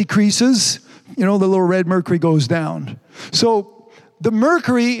temperature decreases, the little red mercury goes down. So the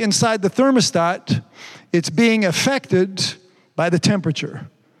mercury inside the thermostat, it's being affected by the temperature.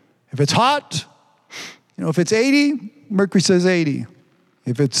 If it's hot, if it's 80, mercury says 80.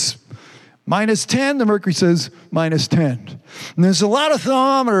 If it's minus 10, the mercury says minus 10. And there's a lot of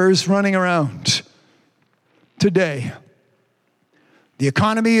thermometers running around today. The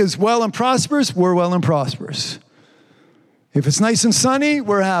economy is well and prosperous, we're well and prosperous. If it's nice and sunny,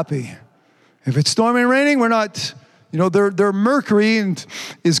 we're happy. If it's stormy and raining, we're not. Their mercury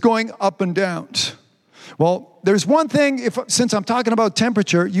is going up and down. Well, there's one thing, since I'm talking about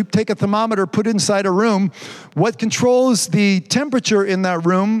temperature, you take a thermometer, put it inside a room. What controls the temperature in that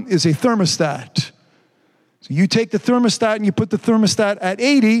room is a thermostat. So you take the thermostat and you put the thermostat at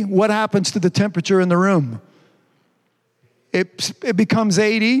 80, what happens to the temperature in the room? It becomes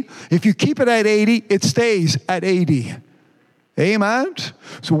 80. If you keep it at 80, it stays at 80. Amen?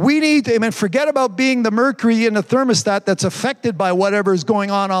 So we need to, amen, forget about being the mercury in the thermostat that's affected by whatever is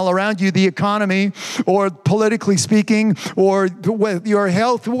going on all around you, the economy, or politically speaking, or your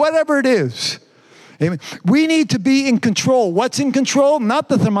health, whatever it is. Amen. We need to be in control. What's in control? Not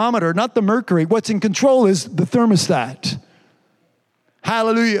the thermometer, not the mercury. What's in control is the thermostat.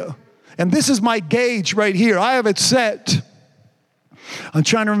 Hallelujah. And this is my gauge right here. I have it set. I'm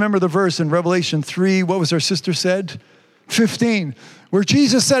trying to remember the verse in Revelation 3. What was our sister said? 15, where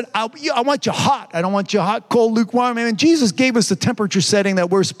Jesus said, I want you hot. I don't want you hot, cold, lukewarm. Amen. Jesus gave us the temperature setting that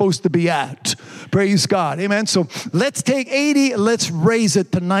we're supposed to be at. Praise God. Amen. So let's take 80, let's raise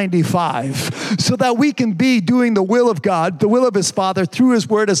it to 95 so that we can be doing the will of God, the will of his Father through his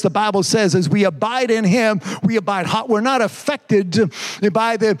word, as the Bible says. As we abide in him, we abide hot. We're not affected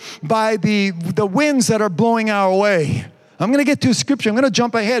by the winds that are blowing our way. I'm going to get to a scripture. I'm going to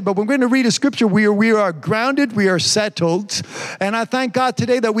jump ahead, but we're going to read a scripture. We are grounded. We are settled. And I thank God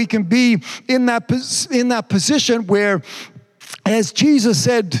today that we can be in that position where, as Jesus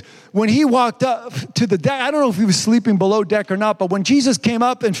said, when he walked up to the deck, I don't know if he was sleeping below deck or not, but when Jesus came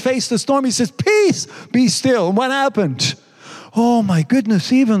up and faced the storm, he says, peace, be still. And what happened? Oh my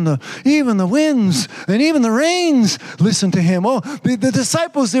goodness, even the winds and even the rains listened to him. Oh, the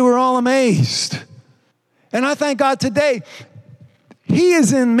disciples, they were all amazed. And I thank God today, he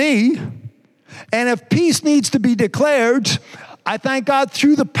is in me. And if peace needs to be declared, I thank God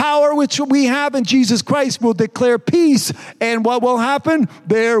through the power which we have in Jesus Christ, we'll declare peace. And what will happen?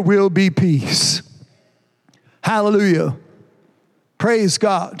 There will be peace. Hallelujah. Praise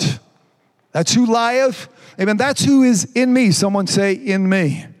God. That's who lieth. Amen. That's who is in me. Someone say, in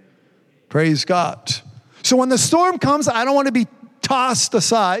me. Praise God. So when the storm comes, I don't want to be tossed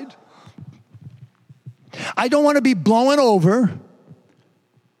aside. I don't want to be blown over.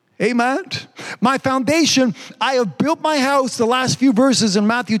 Amen. My foundation, I have built my house, the last few verses in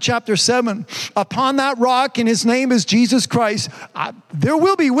Matthew chapter 7, upon that rock, and his name is Jesus Christ. There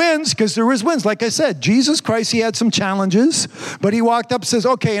will be winds, because there is winds. Like I said, Jesus Christ, he had some challenges, but he walked up and says,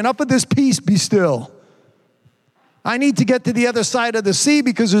 okay, enough of this, peace, be still. I need to get to the other side of the sea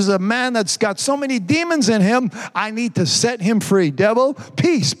because there's a man that's got so many demons in him. I need to set him free. Devil,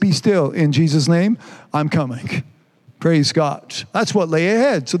 peace, be still. In Jesus' name, I'm coming. Praise God. That's what lay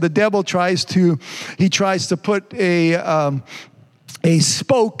ahead. So the devil tries to put a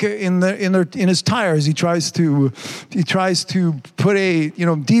spoke in his tires. He tries to put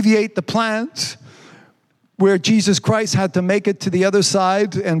deviate the plans, where Jesus Christ had to make it to the other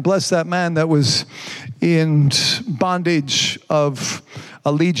side and bless that man that was in bondage of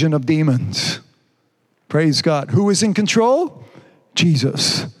a legion of demons. Praise God. Who is in control?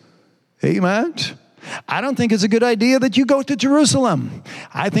 Jesus. Amen. I don't think it's a good idea that you go to Jerusalem.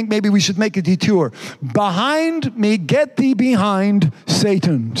 I think maybe we should make a detour. Behind me, get thee behind,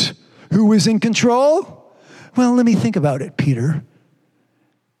 Satan. Who is in control? Well, let me think about it, Peter.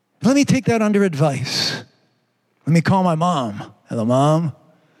 Let me take that under advice. Let me call my mom. Hello, Mom.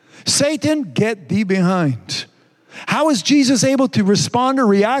 Satan, get thee behind. How is Jesus able to respond or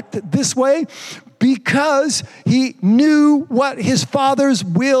react this way? Because he knew what his Father's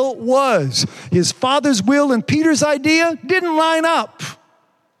will was. His Father's will and Peter's idea didn't line up.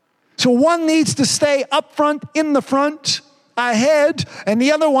 So one needs to stay up front, in the front, ahead, and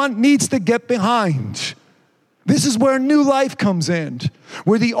the other one needs to get behind. This is where new life comes in,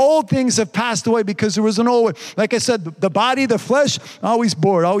 where the old things have passed away because there was an old way. Like I said, the body, the flesh, always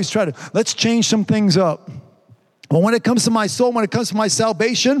bored, always try to, let's change some things up. But when it comes to my soul, when it comes to my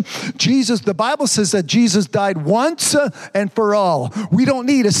salvation, the Bible says that Jesus died once and for all. We don't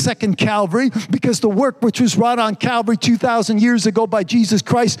need a second Calvary because the work which was wrought on Calvary 2,000 years ago by Jesus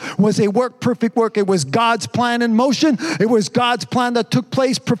Christ was a perfect work. It was God's plan in motion. It was God's plan that took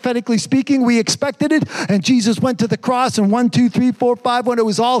place, prophetically speaking. We expected it. And Jesus went to the cross, and 1, 2, 3, 4, 5, when it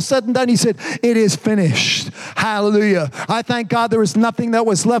was all said and done, he said, it is finished. Hallelujah. I thank God there was nothing that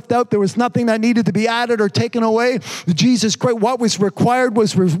was left out. There was nothing that needed to be added or taken away. Jesus Christ, what was required,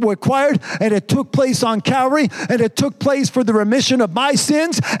 and it took place on Calvary, and it took place for the remission of my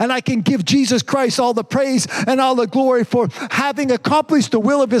sins, and I can give Jesus Christ all the praise and all the glory for having accomplished the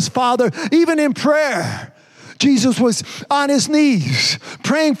will of his Father, even in prayer. Jesus was on his knees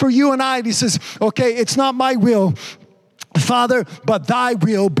praying for you and I, and he says, okay, it's not my will, Father, but thy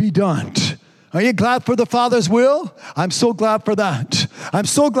will be done. Are you glad for the Father's will? I'm so glad for that. I'm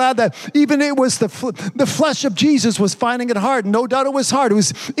so glad that even it was the flesh of Jesus was finding it hard. No doubt it was hard. It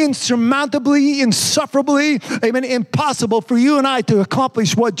was insurmountably, insufferably, amen, impossible for you and I to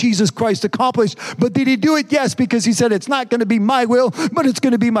accomplish what Jesus Christ accomplished. But did he do it? Yes, because he said, it's not going to be my will, but it's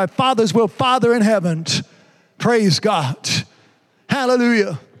going to be my Father's will, Father in heaven. Praise God.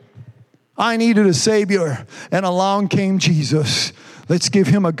 Hallelujah. I needed a Savior, and along came Jesus. Let's give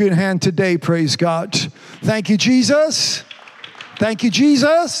him a good hand today, praise God. Thank you, Jesus. Thank you,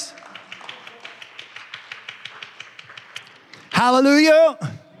 Jesus. Hallelujah.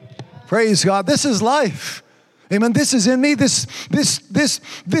 Praise God. This is life. Amen. This is in me. This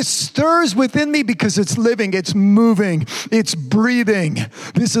stirs within me because it's living, it's moving, it's breathing.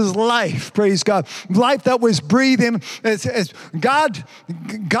 This is life. Praise God. Life that was breathing. As God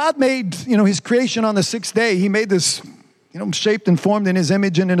made, his creation on the sixth day. He made this, shaped and formed in his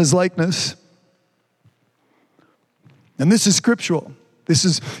image and in his likeness. And this is scriptural. This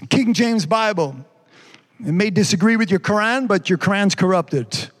is King James Bible. It may disagree with your Quran, but your Quran's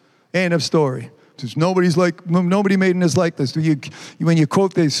corrupted. End of story. There's nobody made in his likeness. When you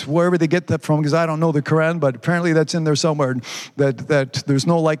quote this, wherever they get that from, because I don't know the Quran, but apparently that's in there somewhere, that there's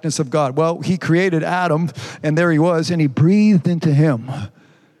no likeness of God. Well, he created Adam, and there he was, and he breathed into him.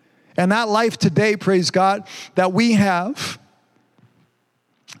 And that life today, praise God, that we have,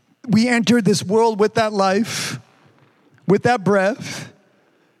 we entered this world with that life, with that breath,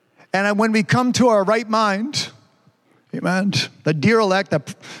 and when we come to our right mind, amen, the dear elect,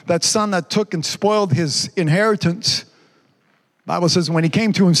 that son that took and spoiled his inheritance, the Bible says when he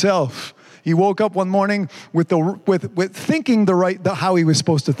came to himself, he woke up one morning with thinking how he was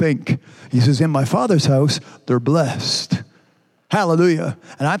supposed to think. He says, in my Father's house, they're blessed. Hallelujah.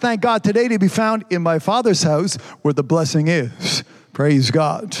 And I thank God today to be found in my Father's house where the blessing is. Praise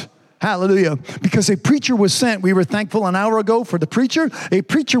God. Hallelujah. Because a preacher was sent. We were thankful an hour ago for the preacher. A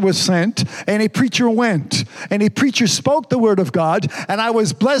preacher was sent and a preacher went. And a preacher spoke the word of God. And I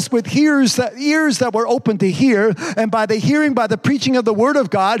was blessed with ears that were open to hear. And by the preaching of the word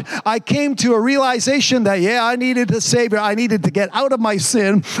of God, I came to a realization that, I needed a Savior. I needed to get out of my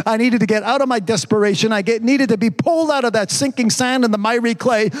sin. I needed to get out of my desperation. I needed to be pulled out of that sinking sand and the miry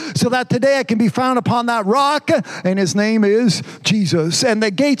clay so that today I can be found upon that rock. And his name is Jesus. And the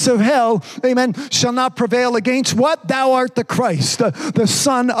gates of hell, amen, shall not prevail against what? Thou art the Christ, the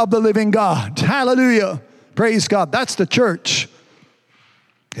Son of the living God. Hallelujah. Praise God. That's the church.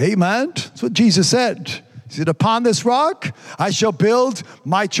 Amen. That's what Jesus said. He said, upon this rock, I shall build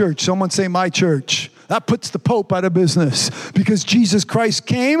my church. Someone say my church. That puts the Pope out of business because Jesus Christ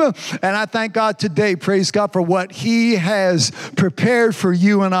came, and I thank God today, praise God, for what he has prepared for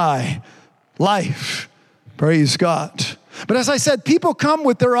you and I. Life. Praise God. But as I said, people come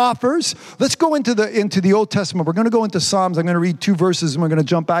with their offers. Let's go into the Old Testament. We're going to go into Psalms. I'm going to read 2 verses, and we're going to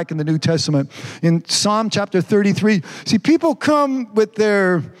jump back in the New Testament. In Psalm chapter 33, see, people come with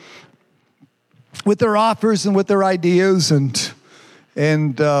their offers and with their ideas, and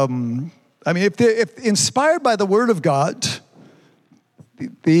I mean, if inspired by the Word of God, I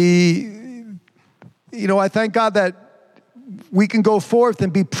thank God that we can go forth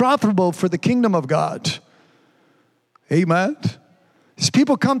and be profitable for the kingdom of God. Amen. As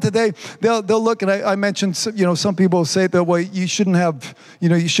people come today, they'll look, and I mentioned, some people say that, well, you shouldn't have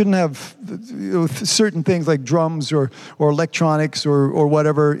certain things like drums or electronics or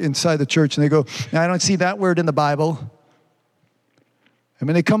whatever inside the church, and they go, I don't see that word in the Bible. I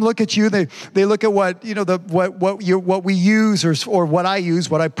mean, they come look at you. They look at what we use or what I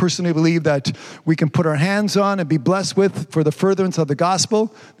use, what I personally believe that we can put our hands on and be blessed with for the furtherance of the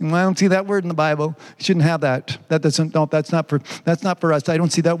gospel. And I don't see that word in the Bible. You shouldn't have that. That's not for us. I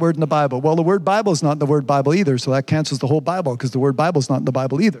don't see that word in the Bible. Well, the word Bible is not in the word Bible either, so that cancels the whole Bible because the word Bible is not in the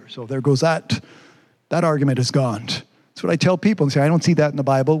Bible either. So there goes that. That argument is gone. That's what I tell people. They say, I don't see that in the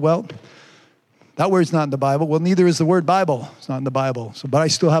Bible. Well, that word's not in the Bible. Well, neither is the word Bible. It's not in the Bible. But I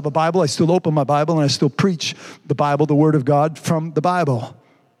still have a Bible. I still open my Bible, and I still preach the Bible, the Word of God, from the Bible.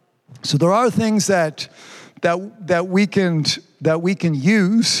 So there are things that we can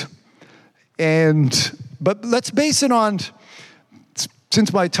use, but let's base it on,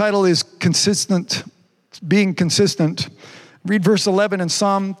 since my title is consistent, being consistent. Read verse 11 in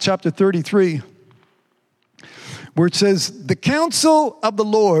Psalm chapter 33, where it says, "The counsel of the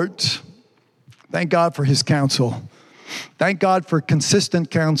Lord." Thank God for his counsel. Thank God for consistent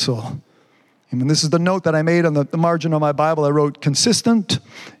counsel. And this is the note that I made on the margin of my Bible. I wrote, consistent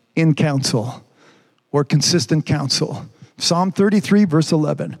in counsel, or consistent counsel. Psalm 33, verse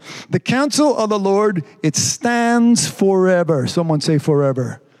 11. The counsel of the Lord, it stands forever. Someone say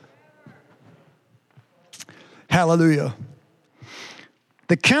forever. Hallelujah.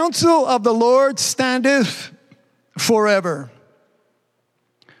 The counsel of the Lord standeth forever.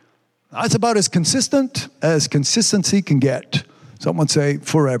 That's about as consistent as consistency can get. Someone say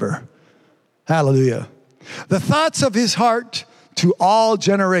forever. Hallelujah. The thoughts of his heart to all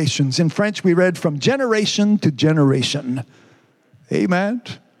generations. In French, we read from generation to generation. Amen.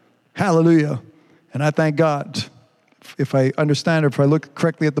 Hallelujah. And I thank God. If I understand, or if I look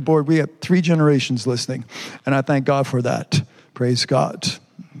correctly at the board, we have 3 generations listening. And I thank God for that. Praise God.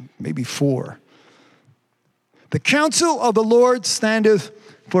 Maybe 4. The counsel of the Lord standeth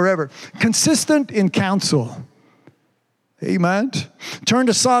forever. Consistent in counsel. Amen. Turn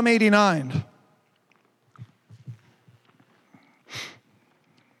to Psalm 89.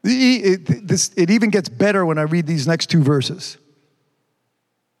 It even gets better when I read these next 2 verses.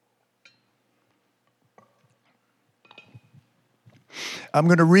 I'm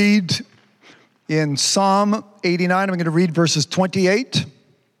going to read in Psalm 89, I'm going to read verses 28.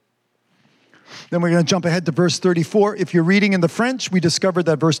 Then we're going to jump ahead to verse 34. If you're reading in the French, we discovered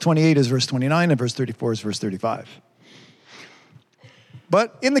that verse 28 is verse 29 and verse 34 is verse 35.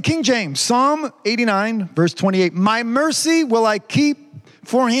 But in the King James, Psalm 89, verse 28, my mercy will I keep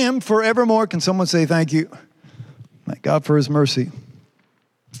for him forevermore. Can someone say thank you? Thank God for his mercy.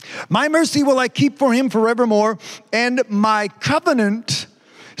 My mercy will I keep for him forevermore, and my covenant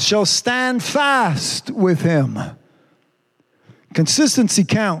shall stand fast with him. Consistency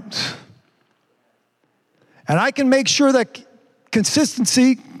counts. And I can make sure that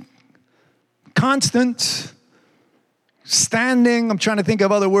consistency, constant, standing, I'm trying to think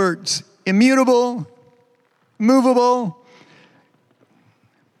of other words, immutable, movable.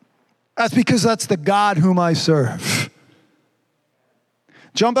 That's because that's the God whom I serve.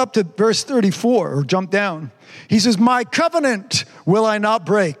 Jump up to verse 34, or jump down. He says, my covenant will I not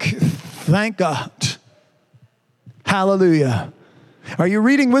break. Thank God. Hallelujah. Are you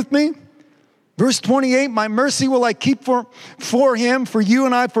reading with me? Verse 28, my mercy will I keep for him, for you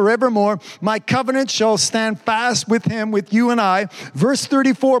and I forevermore. My covenant shall stand fast with him, with you and I. Verse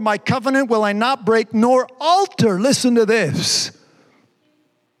 34, my covenant will I not break nor alter. Listen to this.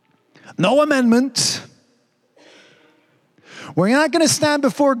 No amendment. We're not going to stand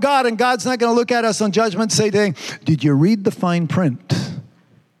before God, and God's not going to look at us on judgment and say, did you read the fine print?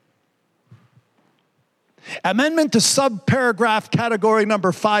 Amendment to subparagraph category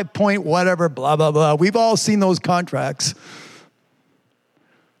number 5 point whatever, blah, blah, blah. We've all seen those contracts.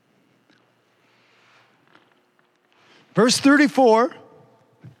 Verse 34.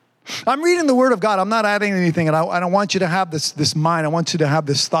 I'm reading the Word of God. I'm not adding anything, and I don't want you to have this mind. I want you to have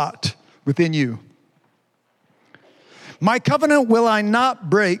this thought within you. My covenant will I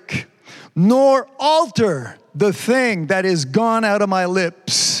not break, nor alter the thing that is gone out of my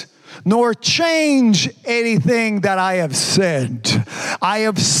lips, nor change anything that I have said. I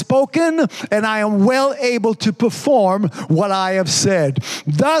have spoken, and I am well able to perform what I have said.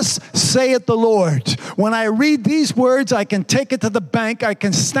 Thus saith the Lord. When I read these words, I can take it to the bank. I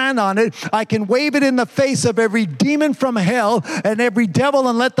can stand on it. I can wave it in the face of every demon from hell and every devil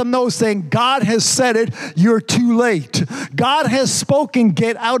and let them know, saying, God has said it. You're too late. God has spoken.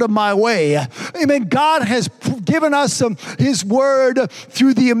 Get out of my way. Amen. God has given us his word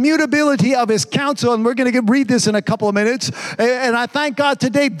through the immutability of his counsel. And we're going to read this in a couple of minutes. And I thank God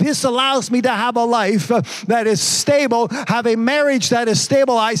today this allows me to have a life that is stable, have a marriage that is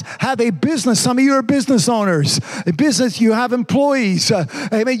stabilized, have a business. Some of you are business owners. A business, you have employees.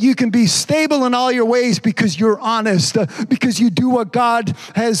 Amen. You can be stable in all your ways because you're honest, because you do what God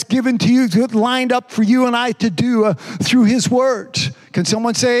has given to you, lined up for you and I to do through his word. Can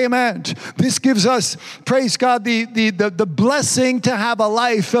someone say amen? This gives us, praise God, the blessing to have a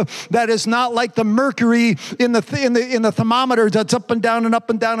life that is not like the mercury in the thermometer that's up and down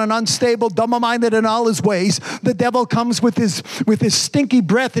and unstable, double-minded in all his ways. The devil comes with his stinky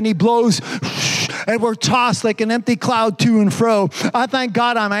breath and he blows, and we're tossed like an empty cloud to and fro. I thank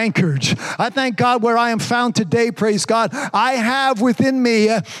God I'm anchored. I thank God where I am found today, praise God. I have within me,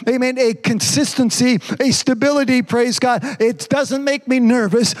 amen, a consistency, a stability, praise God. It doesn't make me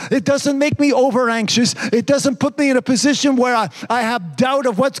nervous. It doesn't make me over anxious. It doesn't put me in a position where I have doubt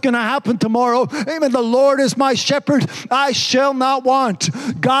of what's going to happen tomorrow. Amen. The Lord is my shepherd. I shall not want.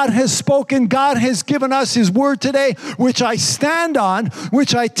 God has spoken. God has given us his word today, which I stand on,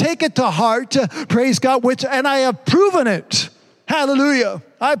 which I take it to heart, praise God, and I have proven it. Hallelujah.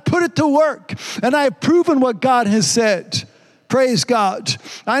 I put it to work, and I have proven what God has said. Praise God.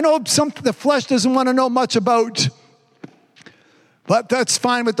 I know the flesh doesn't want to know much about, but that's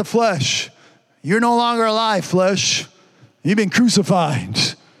fine with the flesh. You're no longer alive, flesh. You've been crucified.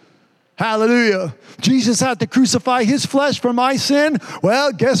 Hallelujah. Jesus had to crucify his flesh for my sin.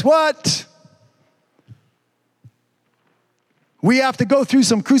 Well, guess what? We have to go through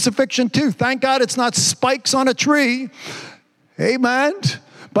some crucifixion too. Thank God it's not spikes on a tree. Amen.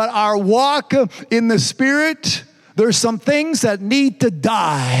 But our walk in the Spirit, there's some things that need to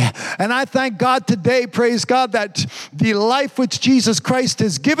die. And I thank God today, praise God, that the life which Jesus Christ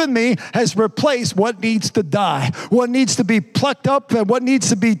has given me has replaced what needs to die, what needs to be plucked up, and what needs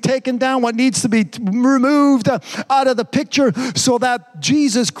to be taken down, what needs to be removed out of the picture, so that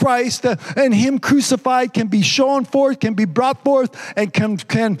Jesus Christ and him crucified can be shown forth, can be brought forth, and can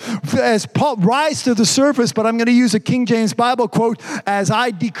as Paul, rise to the surface. But I'm going to use a King James Bible quote, as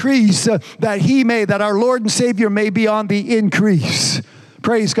I decrease, that our Lord and Savior may be on the increase.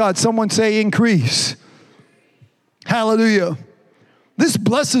 Praise God. Someone say increase. Hallelujah. This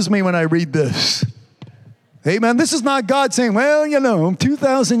blesses me when I read this. Amen. This is not God saying, well,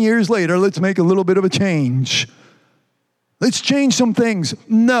 2,000 years later, let's make a little bit of a change. Let's change some things.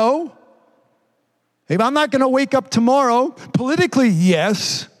 No. Amen. I'm not going to wake up tomorrow. Politically,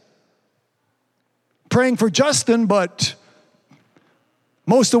 yes. Praying for Justin, but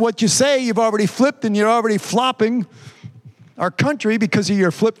most of what you say, you've already flipped and you're already flopping our country because of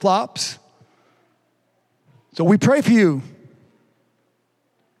your flip-flops. So we pray for you.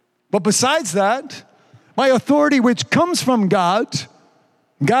 But besides that, my authority which comes from God,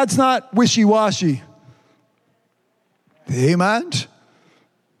 God's not wishy-washy. Amen?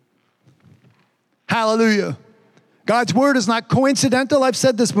 Hallelujah. God's word is not coincidental. I've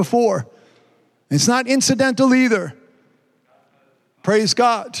said this before. It's not incidental either. Praise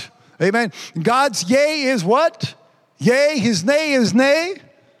God. Amen. God's yea is what? Yea. His nay is nay.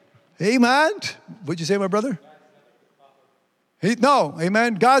 Amen. What'd you say, my brother? No.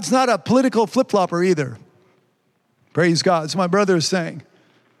 Amen. God's not a political flip-flopper either. Praise God. That's what my brother is saying.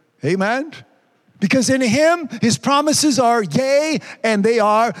 Amen. Because in him, his promises are yea and they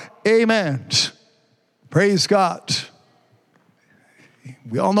are amen. Praise God.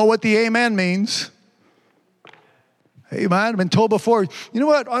 We all know what the amen means. Amen. I've been told before, you know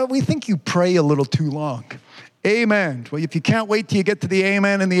what? We think you pray a little too long. Amen. Well, if you can't wait till you get to the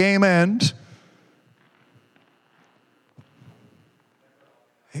amen and the amen.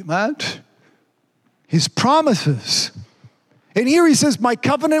 Amen. His promises. And here he says, my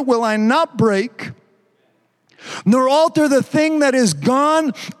covenant will I not break, nor alter the thing that is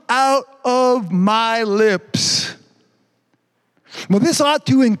gone out of my lips. Well, this ought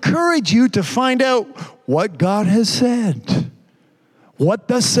to encourage you to find out what God has said. What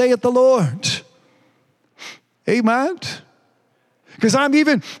thus saith the Lord? Amen? Because some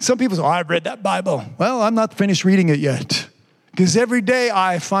people say, I've read that Bible. Well, I'm not finished reading it yet. Because every day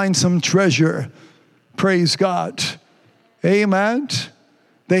I find some treasure. Praise God. Amen?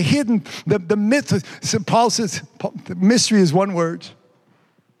 The hidden, the myth, Paul says, the mystery is one word.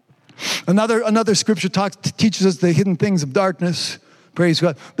 Another scripture teaches us the hidden things of darkness. Praise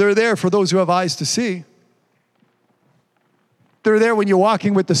God. They're there for those who have eyes to see. They're there when you're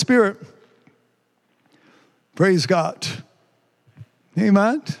walking with the Spirit. Praise God.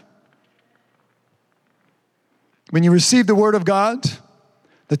 Amen. When you receive the Word of God,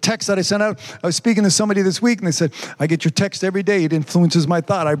 the text that I sent out, I was speaking to somebody this week and they said, I get your text every day. It influences my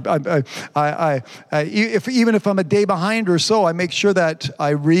thought. Even if I'm a day behind or so, I make sure that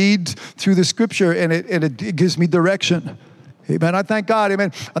I read through the scripture and it gives me direction. Amen. I thank God.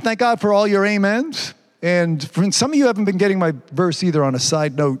 Amen. I thank God for all your amens. And for some of you haven't been getting my verse either. On a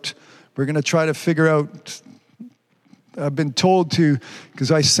side note, we're going to try to figure out. I've been told to,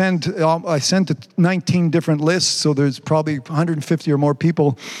 because I sent to 19 different lists, so there's probably 150 or more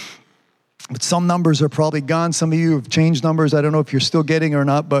people. But some numbers are probably gone. Some of you have changed numbers. I don't know if you're still getting or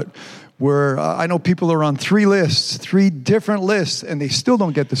not, but I know people are on 3 different lists, and they still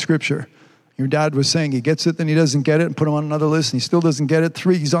don't get the scripture. Your dad was saying he gets it, then he doesn't get it, and put him on another list, and he still doesn't get it.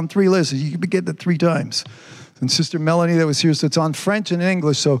 He's on 3 lists. You could get it 3 times. And Sister Melanie that was here, so it's on French and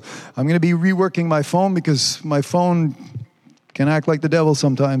English. So I'm going to be reworking my phone because my phone can act like the devil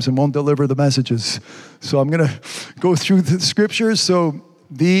sometimes and won't deliver the messages. So I'm going to go through the scriptures. So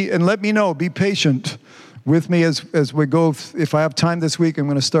and let me know, be patient with me as we go. If I have time this week, I'm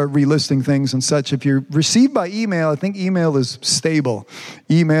going to start relisting things and such. If you're received by email, I think email is stable.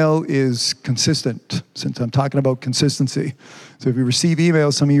 Email is consistent, since I'm talking about consistency. So if you receive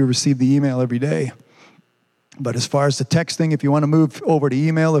email, some of you receive the email every day. But as far as the texting, if you want to move over to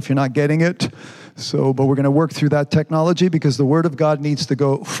email, if you're not getting it. But we're going to work through that technology because the word of God needs to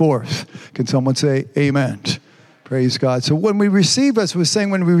go forth. Can someone say amen? Praise God. So when we receive, as we're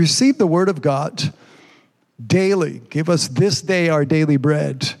saying, when we receive the word of God daily, give us this day our daily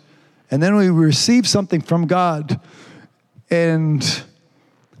bread. And then we receive something from God. And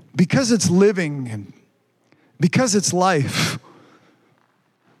because it's living and because it's life,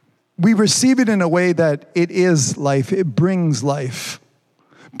 we receive it in a way that it is life. It brings life.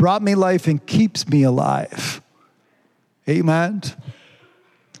 Brought me life and keeps me alive. Amen.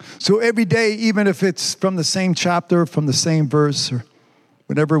 So every day, even if it's from the same chapter, from the same verse, or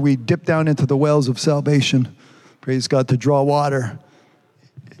whenever we dip down into the wells of salvation, praise God, to draw water,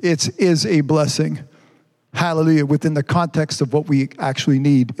 it is a blessing. Hallelujah, within the context of what we actually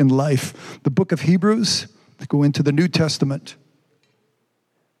need in life. The book of Hebrews, to go into the New Testament.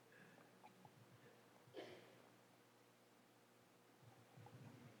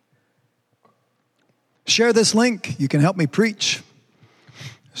 Share this link. You can help me preach.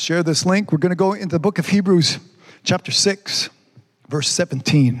 Share this link. We're going to go into the book of Hebrews, chapter 6, verse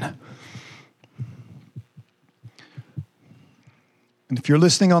 17. And if you're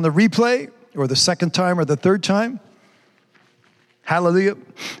listening on the replay, or the second time, or the third time, hallelujah,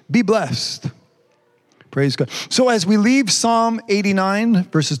 be blessed. Praise God. So as we leave Psalm 89,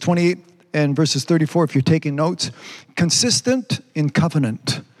 verses 28 and verses 34, if you're taking notes, consistent in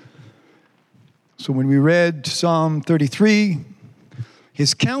covenant. So when we read Psalm 33,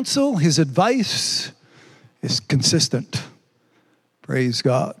 his counsel, his advice is consistent. Praise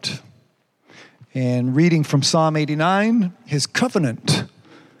God. And reading from Psalm 89, his covenant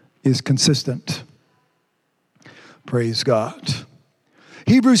is consistent. Praise God.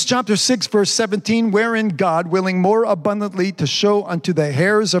 Hebrews chapter 6, verse 17, wherein God, willing more abundantly to show unto the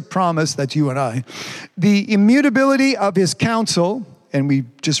heirs of promise, that's you and I, the immutability of his counsel, and we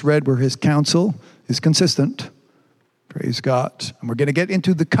just read where his counsel is consistent. Praise God. And we're going to get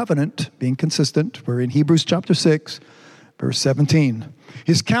into the covenant being consistent. We're in Hebrews chapter 6, verse 17.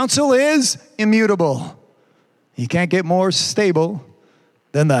 His counsel is immutable. You can't get more stable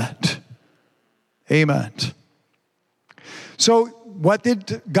than that. Amen. So what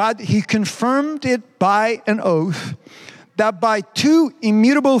did God? He confirmed it by an oath that by two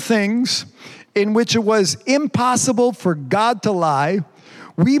immutable things in which it was impossible for God to lie,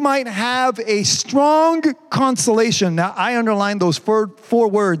 we might have a strong consolation. Now, I underline those four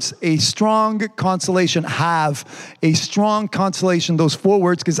words, a strong consolation. Have a strong consolation, those 4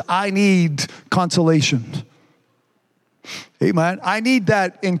 words, because I need consolation. Amen. I need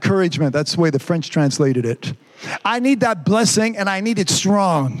that encouragement. That's the way the French translated it. I need that blessing, and I need it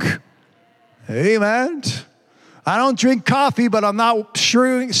strong. Amen. I don't drink coffee, but I'm not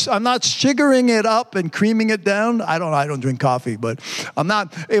sugaring it up and creaming it down. I don't drink coffee, but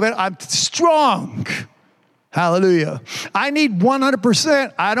I'm strong. Hallelujah. I need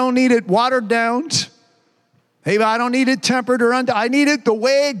 100%. I don't need it watered down. Amen. I don't need it tempered or I need it the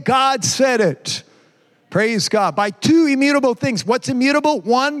way God said it. Praise God. By two immutable things. What's immutable?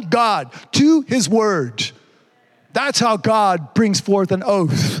 1, God. 2, his word. That's how God brings forth an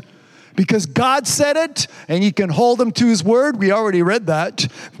oath. Because God said it, and you can hold him to his word. We already read that.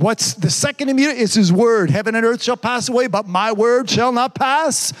 What's the second immutable? It's his word. Heaven and earth shall pass away, but my word shall not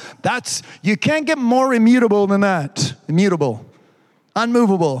pass. You can't get more immutable than that. Immutable,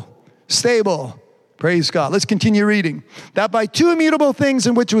 unmovable, stable. Praise God. Let's continue reading. That by two immutable things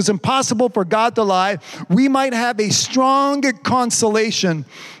in which it was impossible for God to lie, we might have a strong consolation,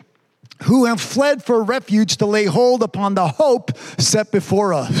 who have fled for refuge to lay hold upon the hope set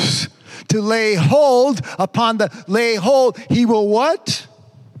before us. To lay hold, he will what?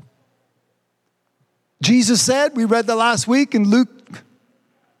 Jesus said, we read the last week in Luke.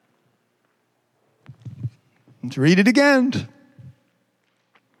 Let's read it again.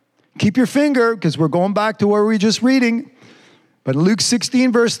 Keep your finger, because we're going back to where we were just reading. But Luke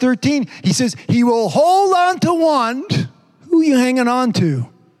 16, verse 13, he says, he will hold on to one. Who are you hanging on to?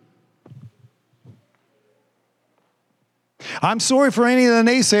 I'm sorry for any of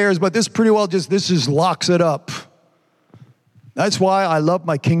the naysayers, but this pretty well this just locks it up. That's why I love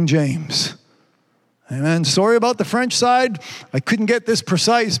my King James. Amen. Sorry about the French side. I couldn't get this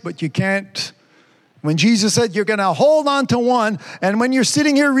precise, but you can't. When Jesus said you're going to hold on to one, and when you're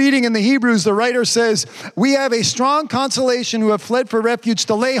sitting here reading in the Hebrews, the writer says, we have a strong consolation who have fled for refuge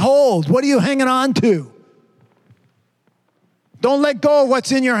to lay hold. What are you hanging on to? Don't let go of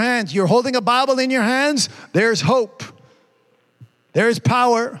what's in your hands. You're holding a Bible in your hands. There's hope. There's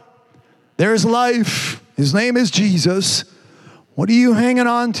power. There's life. His name is Jesus. What are you hanging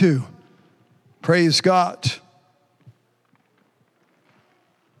on to? Praise God.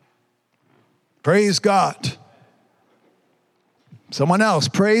 Praise God. Someone else,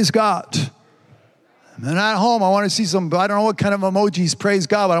 praise God. And at home, I want to see some, I don't know what kind of emojis, praise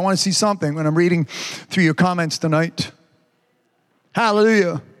God, but I want to see something when I'm reading through your comments tonight.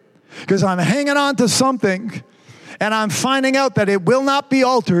 Hallelujah. Because I'm hanging on to something and I'm finding out that it will not be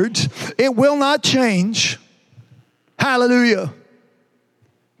altered. It will not change. Hallelujah.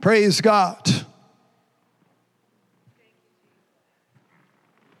 Praise God.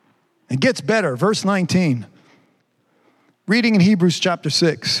 It gets better. Verse 19. Reading in Hebrews chapter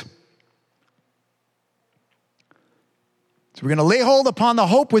 6. So we're going to lay hold upon the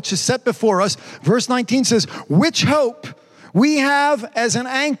hope which is set before us. Verse 19 says, which hope we have as an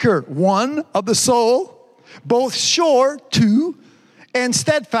anchor, one, of the soul, both sure, two, and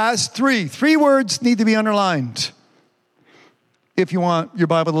steadfast, three. 3 words need to be underlined. If you want your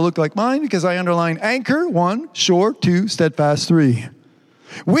Bible to look like mine, because I underline anchor, 1, sure, 2, steadfast, 3.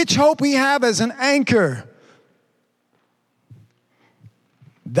 Which hope we have as an anchor.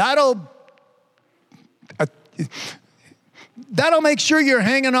 That'll make sure you're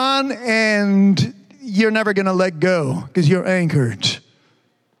hanging on and you're never going to let go because you're anchored.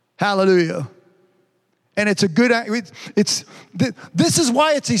 Hallelujah. And it's a good, this is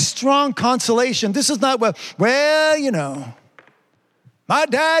why it's a strong consolation. This is not, well, you know, my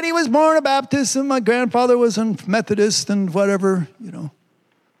daddy was born a Baptist and my grandfather was a Methodist and whatever, you know.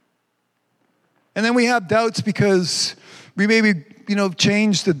 And then we have doubts because we maybe,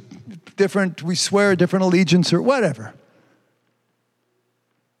 change we swear a different allegiance or whatever.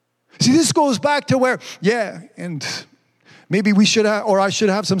 See, this goes back to where, and maybe we should have, or I should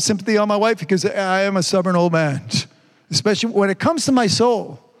have some sympathy on my wife because I am a stubborn old man. Especially when it comes to my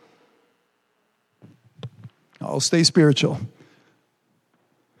soul. I'll stay spiritual.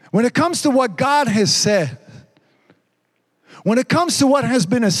 When it comes to what God has said, when it comes to what has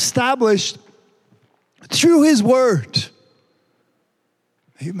been established through His Word,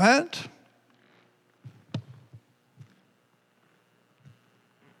 amen?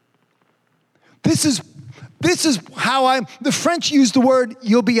 This is how the French use the word,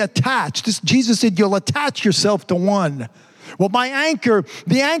 you'll be attached. Jesus said, you'll attach yourself to one. Well, my anchor,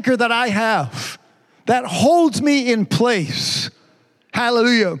 the anchor that I have, that holds me in place.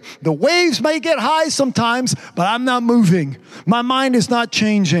 Hallelujah. The waves may get high sometimes, but I'm not moving. My mind is not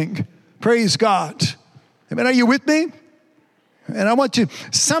changing. Praise God. Amen. Are you with me? And I want to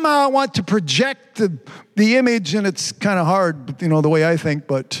project the image, and it's kind of hard, the way I think,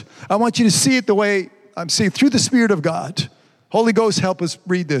 but I want you to see it the way I'm seeing through the Spirit of God. Holy Ghost, help us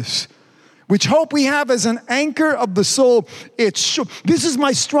read this. Which hope we have as an anchor of the soul. This is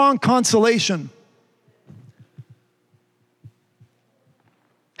my strong consolation.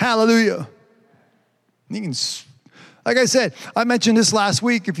 Hallelujah. Like I said, I mentioned this last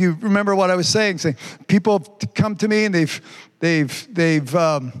week. If you remember what I was saying, people come to me and they've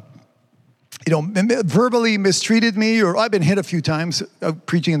verbally mistreated me, or I've been hit a few times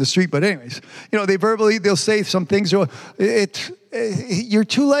preaching in the street. But anyways, they'll say some things. You're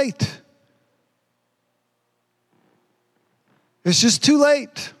too late. It's just too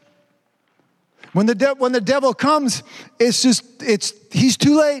late. When the devil comes, he's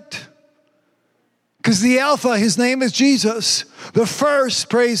too late. Because the Alpha, his name is Jesus. The first,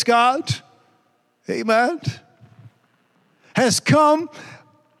 praise God, amen, has come.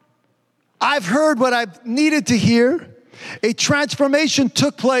 I've heard what I've needed to hear. A transformation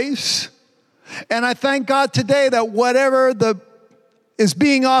took place. And I thank God today that whatever is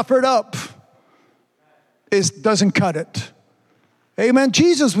being offered up doesn't cut it. Amen.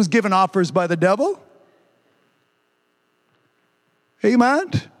 Jesus was given offers by the devil. Amen.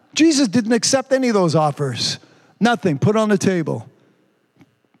 Jesus didn't accept any of those offers. Nothing put on the table.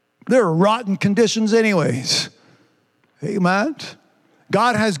 They're rotten conditions anyways. Amen.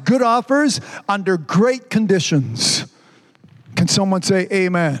 God has good offers under great conditions. Can someone say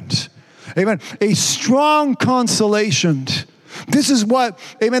amen? Amen. A strong consolation. This is what,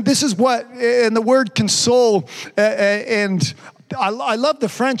 and the word console, and I love the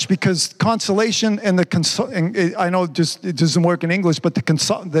French because consolation and I know it doesn't work in English, but the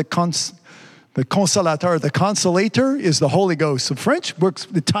consolator, the consolator is the Holy Ghost. So French works,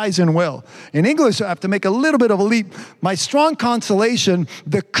 it ties in well. In English, I have to make a little bit of a leap. My strong consolation,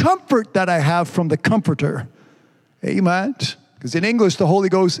 the comfort that I have from the Comforter. Amen? Because in English, the Holy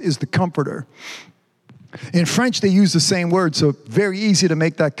Ghost is the Comforter. In French, they use the same word, so very easy to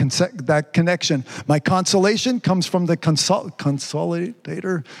make that connection. My consolation comes from the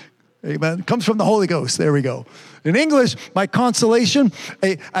consolidator. Amen. Comes from the Holy Ghost. There we go. In English, my consolation,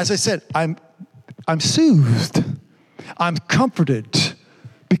 as I said, I'm soothed. I'm comforted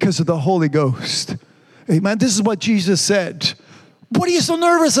because of the Holy Ghost. Amen. This is what Jesus said. What are you so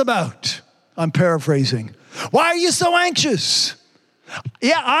nervous about? I'm paraphrasing. Why are you so anxious?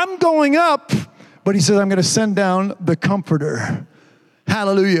 Yeah, I'm going up. But he says, I'm going to send down the Comforter.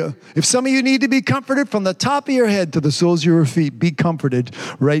 Hallelujah. If some of you need to be comforted from the top of your head to the soles of your feet, be comforted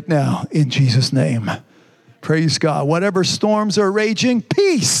right now in Jesus' name. Praise God. Whatever storms are raging,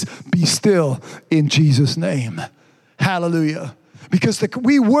 peace, be still in Jesus' name. Hallelujah. Because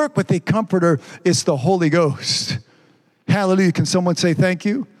we work with a comforter. It's the Holy Ghost. Hallelujah. Can someone say thank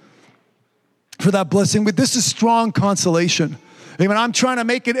you for that blessing? But this is strong consolation. Amen. I'm trying to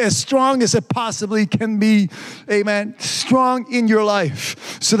make it as strong as it possibly can be. Amen. Strong in your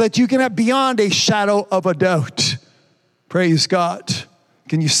life so that you can have beyond a shadow of a doubt. Praise God.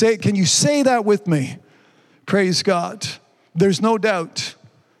 Can you say that with me? Praise God. There's no doubt.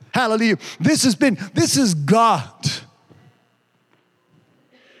 Hallelujah. This is God.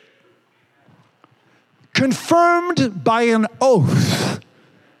 Confirmed by an oath.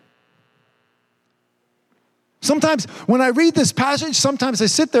 Sometimes when I read this passage, sometimes I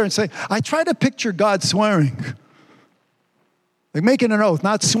sit there and say, I try to picture God swearing. Like making an oath,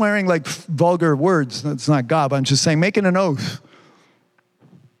 not swearing like vulgar words. That's not God, but I'm just saying making an oath.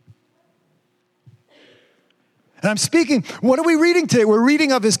 And I'm speaking, what are we reading today? We're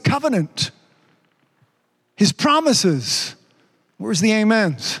reading of his covenant, his promises. Where's the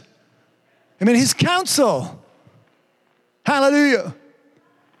amens? I mean, his counsel. Hallelujah.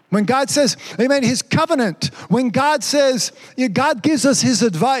 When God says, amen, his covenant. When God says, God gives us his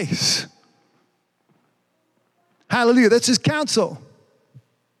advice. Hallelujah. That's his counsel.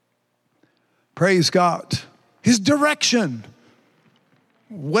 Praise God. His direction.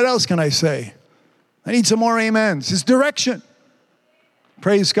 What else can I say? I need some more amens. His direction.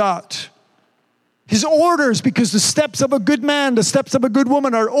 Praise God. His orders, because the steps of a good man, the steps of a good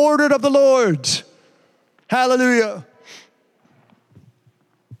woman are ordered of the Lord. Hallelujah.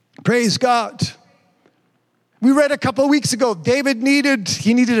 Praise God. We read a couple of weeks ago, David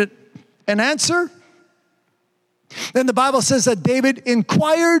needed an answer. Then the Bible says that David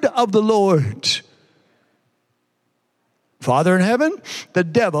inquired of the Lord. Father in heaven, the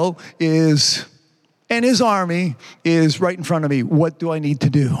devil is, and his army is right in front of me. What do I need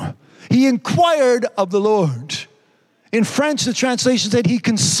to do? He inquired of the Lord. In French, the translation said he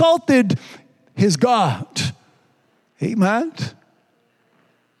consulted his God. Amen.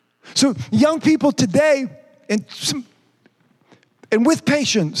 So young people today, and with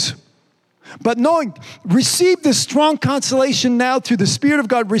patience, but knowing, receive this strong consolation now through the Spirit of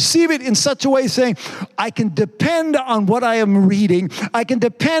God. Receive it in such a way saying, I can depend on what I am reading. I can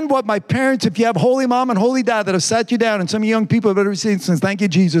depend what my parents, if you have holy mom and holy dad that have sat you down, and some young people have ever seen since, thank you,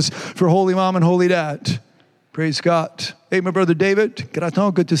 Jesus, for holy mom and holy dad. Praise God. Hey, my brother David,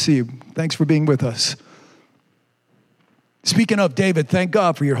 good to see you. Thanks for being with us. Speaking of David, thank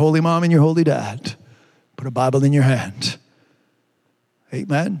God for your holy mom and your holy dad. Put a Bible in your hand.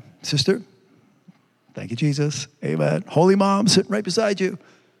 Amen. Sister, thank you, Jesus. Amen. Holy mom sitting right beside you.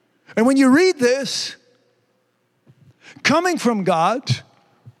 And when you read this, coming from God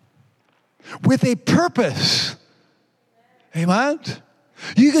with a purpose, amen,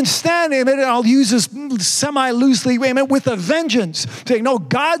 you can stand, amen, and I'll use this semi-loosely, amen, with a vengeance, saying, no,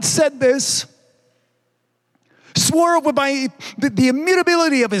 God said this. Swore by the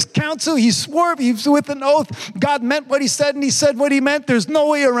immutability of his counsel. He swore with an oath. God meant what he said, and he said what he meant. There's no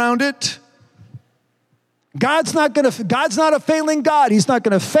way around it. God's not a failing God. He's not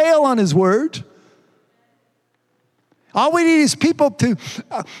going to fail on his word. All we need is people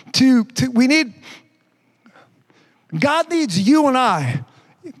God needs you and I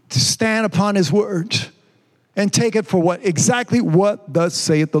to stand upon his word and take it for exactly what thus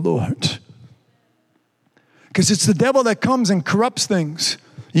saith the Lord. Because it's the devil that comes and corrupts things.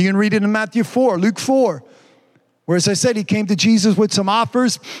 You can read it in Matthew 4, Luke 4. Where, as I said, he came to Jesus with some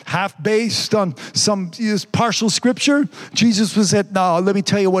offers, half based on some partial scripture. Jesus was said, no, let me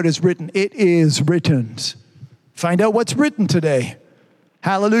tell you what is written. It is written. Find out what's written today.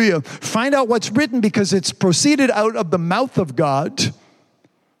 Hallelujah. Find out what's written because it's proceeded out of the mouth of God.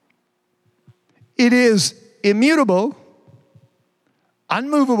 It is immutable,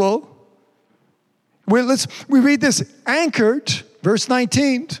 unmovable. We read this anchored, verse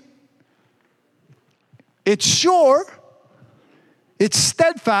 19. It's sure. It's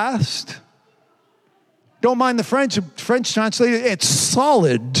steadfast. Don't mind the French translation. It's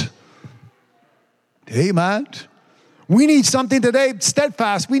solid. Amen. We need something today,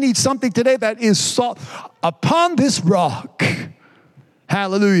 steadfast. We need something today that is solid. Upon this rock.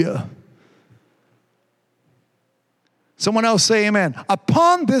 Hallelujah. Someone else say amen.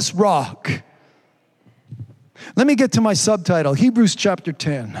 Upon this rock. Let me get to my subtitle, Hebrews chapter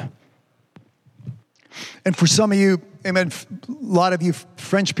 10. And for some of you, amen, a lot of you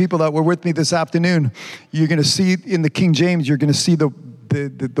French people that were with me this afternoon, you're going to see in the King James, you're going to see the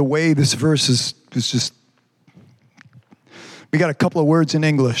the way this verse is just, we got a couple of words in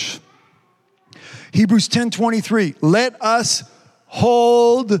English. Hebrews 10:23, let us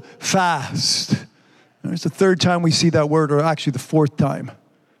hold fast. There's the third time we see that word, or actually the fourth time.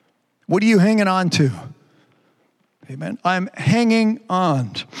 What are you hanging on to? Amen. I'm hanging on.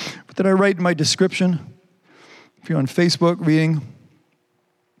 What did I write in my description? If you're on Facebook reading,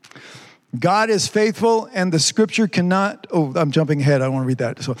 God is faithful and the scripture cannot, I'm jumping ahead. I don't want to read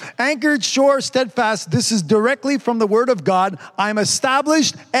that. So, anchored, sure, steadfast. This is directly from the word of God. I'm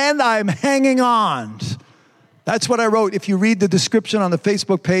established and I'm hanging on. That's what I wrote. If you read the description on the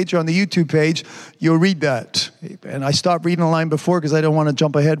Facebook page or on the YouTube page, you'll read that. And I stopped reading the line before because I don't want to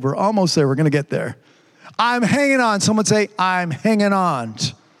jump ahead. We're almost there. We're going to get there. I'm hanging on. Someone say, I'm hanging on.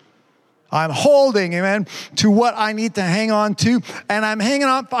 I'm holding, amen, to what I need to hang on to. And I'm hanging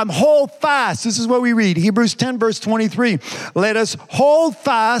on. I'm hold fast. This is what we read. Hebrews 10, verse 23. Let us hold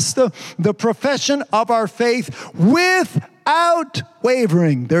fast the profession of our faith without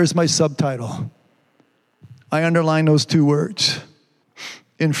wavering. There's my subtitle. I underline those two words.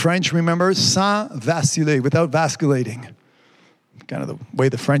 In French, remember, sans vaciller, without vacillating. Kind of the way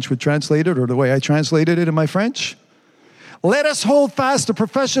the French would translate it, or the way I translated it in my French. Let us hold fast the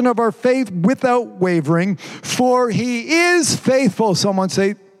profession of our faith without wavering, for he is faithful. Someone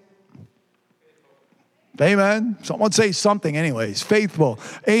say, amen. Someone say something anyways. Faithful.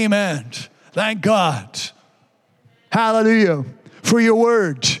 Amen. Thank God. Hallelujah. For your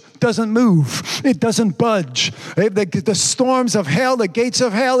word doesn't move. It doesn't budge. The storms of hell, the gates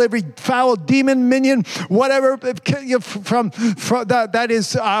of hell, every foul demon, minion, whatever from that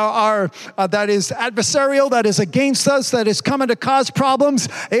is that is adversarial, that is against us, that is coming to cause problems.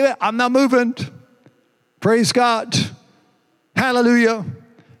 I'm not moving. Praise God. Hallelujah.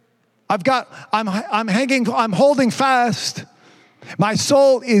 I'm hanging, I'm holding fast. My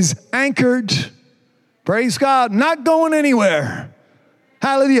soul is anchored. Praise God. Not going anywhere.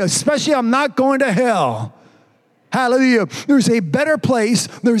 Hallelujah. Especially I'm not going to hell. Hallelujah. There's a better place.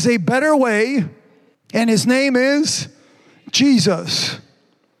 There's a better way. And his name is Jesus.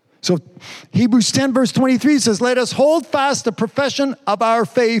 So Hebrews 10 verse 23 says, let us hold fast the profession of our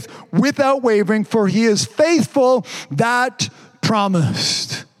faith without wavering, for he is faithful that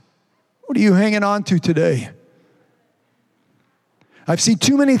promised. What are you hanging on to today? I've seen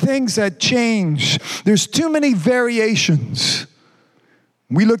too many things that change. There's too many variations.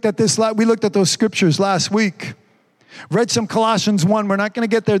 We looked at those scriptures last week. Read some Colossians 1. We're not going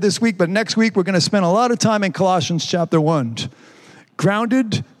to get there this week, but next week we're going to spend a lot of time in Colossians chapter 1.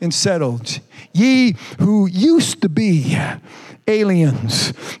 Grounded and settled. Ye who used to be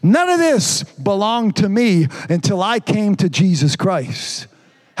aliens. None of this belonged to me until I came to Jesus Christ.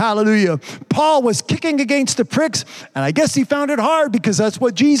 Hallelujah. Paul was kicking against the pricks, and I guess he found it hard because that's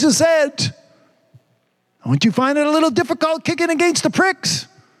what Jesus said. Don't you find it a little difficult kicking against the pricks?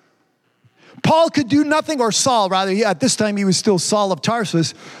 Paul could do nothing, or Saul rather, at this time he was still Saul of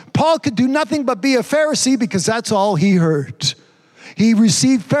Tarsus. Paul could do nothing but be a Pharisee because that's all he heard. He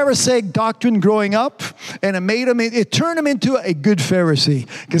received Pharisaic doctrine growing up, and it turned him into a good Pharisee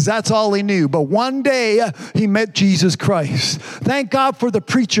because that's all he knew. But one day he met Jesus Christ. Thank God for the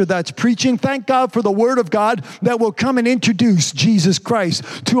preacher that's preaching. Thank God for the word of God that will come and introduce Jesus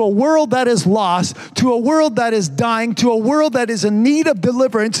Christ to a world that is lost, to a world that is dying, to a world that is in need of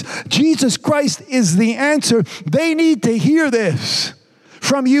deliverance. Jesus Christ is the answer. They need to hear this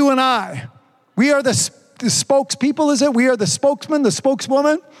from you and I. We are the spokespeople, is it? We are the spokesman, the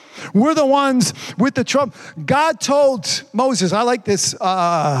spokeswoman. We're the ones with the trump. God told Moses, I like this,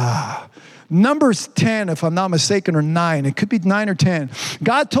 Numbers 10, if I'm not mistaken, or 9. It could be 9 or 10.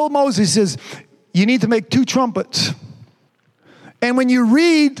 God told Moses, he says, you need to make 2 trumpets. And when you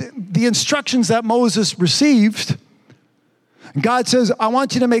read the instructions that Moses received, God says, I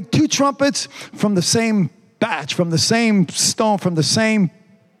want you to make 2 trumpets from the same batch, from the same stone, from the same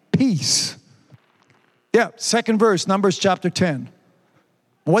piece. Yeah, second verse, Numbers chapter 10.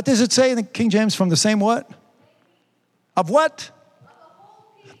 What does it say in the King James? From the same what? Of what?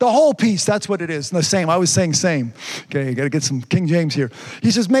 The whole piece, that's what it is. The same, I was saying same. Okay, you got to get some King James here.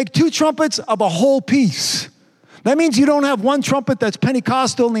 He says, make 2 trumpets of a whole piece. That means you don't have one trumpet that's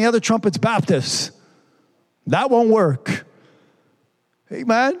Pentecostal and the other trumpet's Baptist. That won't work.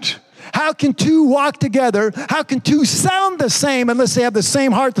 Amen. How can 2 walk together? How can 2 sound the same unless they have the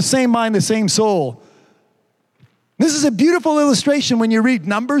same heart, the same mind, the same soul? This is a beautiful illustration when you read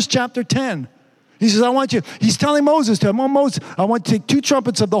Numbers chapter 10. He says, he's telling Moses, I want to take 2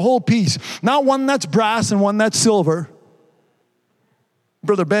 trumpets of the whole piece. Not one that's brass and one that's silver.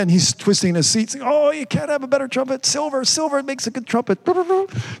 Brother Ben, he's twisting his seat, saying, oh, you can't have a better trumpet. Silver makes a good trumpet.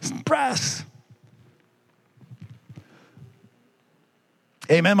 Brass.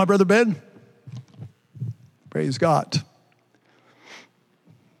 Amen, my brother Ben. Praise God.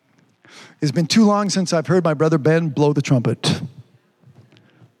 It's been too long since I've heard my brother Ben blow the trumpet.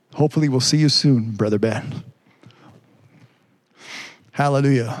 Hopefully we'll see you soon, brother Ben.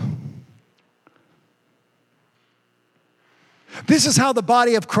 Hallelujah. This is how the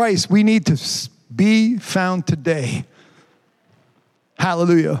body of Christ, we need to be found today.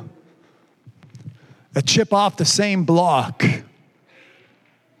 Hallelujah. A chip off the same block.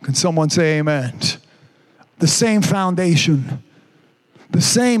 Can someone say amen? The same foundation. The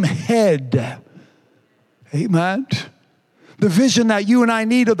same head. Amen. The vision that you and I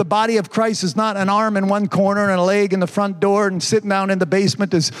need of the body of Christ is not an arm in one corner and a leg in the front door, and sitting down in the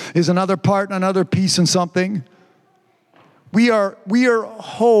basement is another part, another piece and something. We are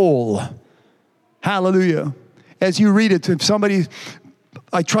whole. Hallelujah. As you read it, if somebody,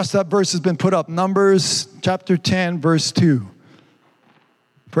 I trust that verse has been put up. Numbers chapter 10, verse 2.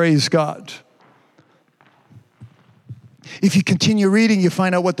 Praise God. If you continue reading, you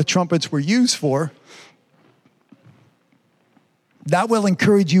find out what the trumpets were used for. That will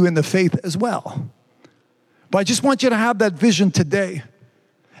encourage you in the faith as well. But I just want you to have that vision today.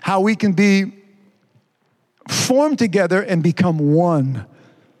 How we can be formed together and become one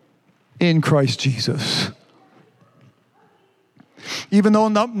in Christ Jesus. Even though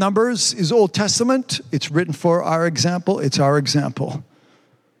Numbers is Old Testament, it's written for our example. It's our example.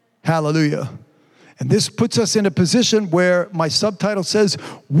 Hallelujah. And this puts us in a position where my subtitle says,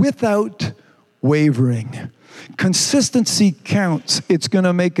 without wavering. Consistency counts. It's going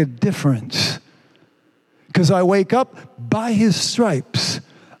to make a difference. Because I wake up, by his stripes,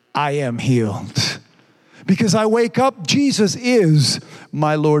 I am healed. Because I wake up, Jesus is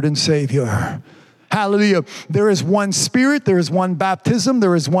my Lord and Savior. Hallelujah. There is one Spirit, there is one baptism,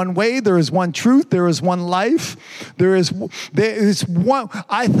 there is one way, there is one truth, there is one life. There is one.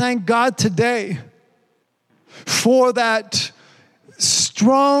 I thank God today for that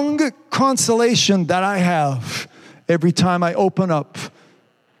strong consolation that I have every time I open up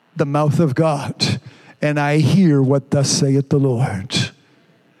the mouth of God and I hear what thus saith the Lord.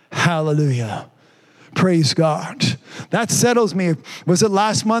 Hallelujah. Praise God. That settles me. Was it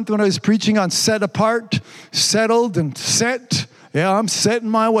last month when I was preaching on set apart, settled and set? Yeah, I'm set in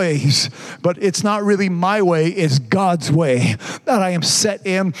my ways, but it's not really my way, it's God's way that I am set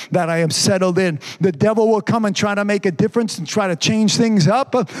in, that I am settled in. The devil will come and try to make a difference and try to change things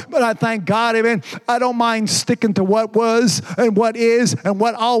up, but I thank God, amen. I don't mind sticking to what was and what is and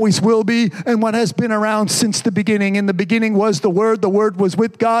what always will be and what has been around since the beginning. In the beginning was the Word was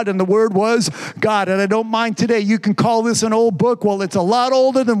with God, and the Word was God. And I don't mind today. You can call this an old book. Well, it's a lot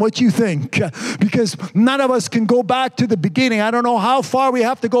older than what you think, because none of us can go back to the beginning. I don't know how far we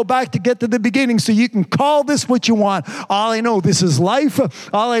have to go back to get to the beginning, so you can call this what you want. All I know, this is life.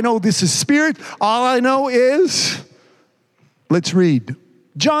 All I know, this is spirit. All I know is, let's read.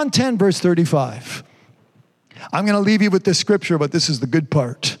 John 10, verse 35. I'm going to leave you with this scripture, but this is the good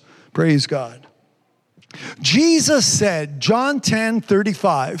part. Praise God. Jesus said, John 10,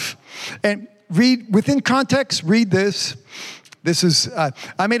 35, and read, within context, read this. This is,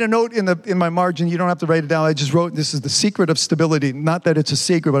 I made a note in my margin. You don't have to write it down. I just wrote, this is the secret of stability. Not that it's a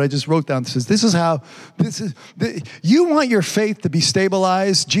secret, but I just wrote down, you want your faith to be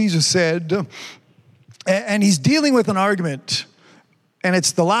stabilized, Jesus said, and he's dealing with an argument. And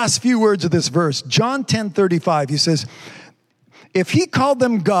it's the last few words of this verse. John 10:35, he says, if he called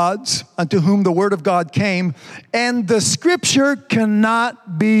them gods unto whom the word of God came, and the scripture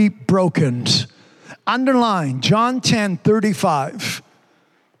cannot be broken. Underline John 10:35.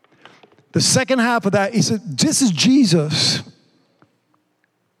 The second half of that, he said, this is Jesus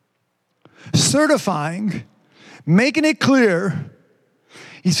certifying, making it clear.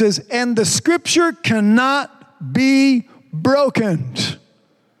 He says, and the scripture cannot be broken.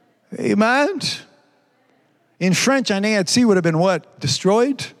 Amen. In French, anéanti would have been what?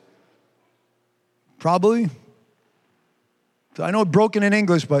 Destroyed? Probably. So I know broken in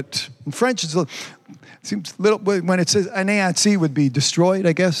English, but in French it seems a little, when it says anéanti would be destroyed,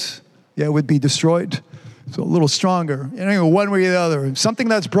 I guess. Yeah, it would be destroyed. So a little stronger. One way or the other. Something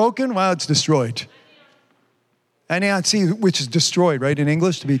that's broken, well, it's destroyed. Anéanti, which is destroyed, right, in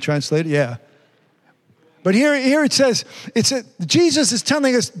English to be translated? Yeah. But here it says, Jesus is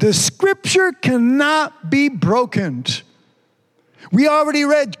telling us the scripture cannot be broken. We already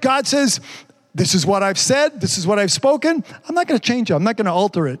read, God says, this is what I've said, this is what I've spoken. I'm not going to change it. I'm not going to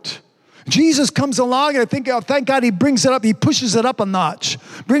alter it. Jesus comes along, and thank God he brings it up. He pushes it up a notch,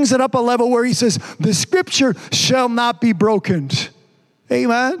 brings it up a level where he says, the scripture shall not be broken.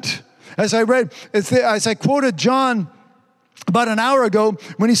 Amen. As I quoted John about an hour ago,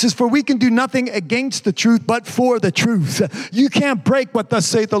 when he says, for we can do nothing against the truth, but for the truth. You can't break what thus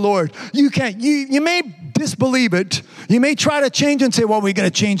saith the Lord. You can't. You may disbelieve it. You may try to change and say, well, we got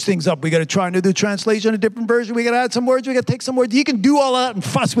to change things up. We got to try and do the translation, a different version. We got to add some words. We got to take some words. You can do all that and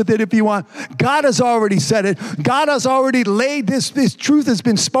fuss with it if you want. God has already said it. God has already laid this truth has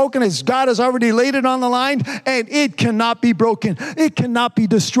been spoken. As God has already laid it on the line, and it cannot be broken. It cannot be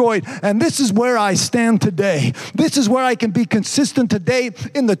destroyed. And this is where I stand today. This is where I can be consistent today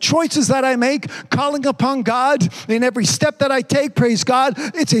in the choices that I make, calling upon God in every step that I take. Praise God.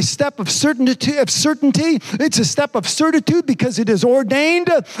 It's a step of certainty. It's a step of certitude because it is ordained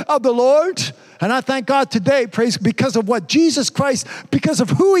of the Lord. And I thank God today, praise, because of what Jesus Christ, because of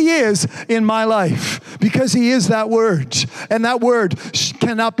who he is in my life, because he is that word, and that word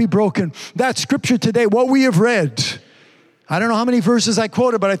cannot be broken. That scripture today, what we have read, I don't know how many verses I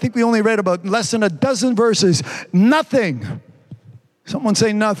quoted, but I think we only read about less than a dozen verses. Nothing. Someone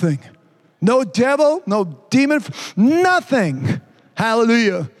say nothing. No devil, no demon, nothing.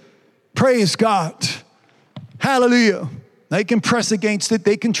 Hallelujah. Praise God. Hallelujah. They can press against it.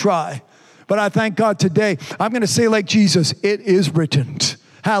 They can try. But I thank God today. I'm going to say like Jesus, it is written.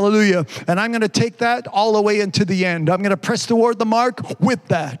 Hallelujah. And I'm going to take that all the way into the end. I'm going to press toward the mark with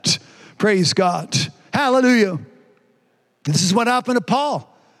that. Praise God. Hallelujah. This is what happened to Paul.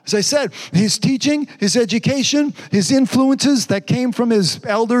 As I said, his teaching, his education, his influences that came from his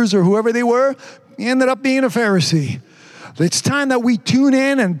elders or whoever they were, he ended up being a Pharisee. It's time that we tune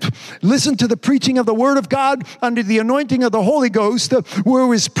in and listen to the preaching of the Word of God under the anointing of the Holy Ghost, where it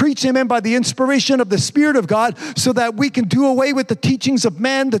was preached, amen, by the inspiration of the Spirit of God, so that we can do away with the teachings of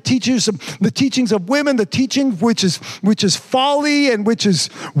men, the teachings of women, the teaching which is folly and which is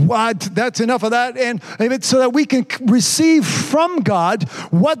that's enough of that, and amen, so that we can receive from God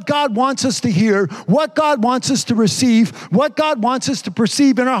what God wants us to hear, what God wants us to receive, what God wants us to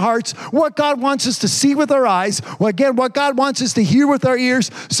perceive in our hearts, what God wants us to see with our eyes, what God wants us to hear with our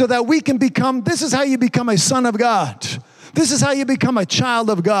ears, so that we can become, this is how you become a son of God. This is how you become a child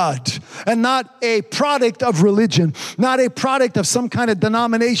of God, and not a product of religion, not a product of some kind of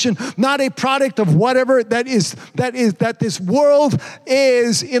denomination, not a product of whatever that this world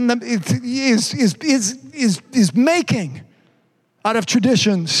is making out of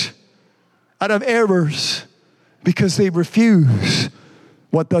traditions, out of errors, because they refuse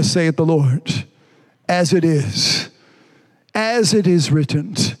what thus saith the Lord, as it is. As it is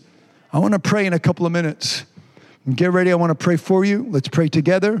written. I want to pray in a couple of minutes. Get ready. I want to pray for you. Let's pray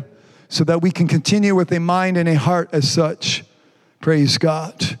together so that we can continue with a mind and a heart as such. Praise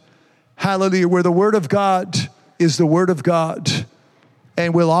God. Hallelujah. Where the Word of God is the Word of God,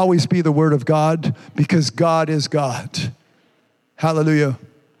 and will always be the Word of God, because God is God. Hallelujah.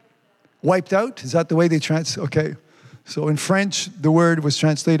 Wiped out? Is that the way they translate? Okay. So in French, the word was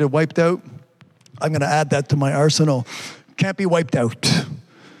translated wiped out. I'm going to add that to my arsenal. Can't be wiped out.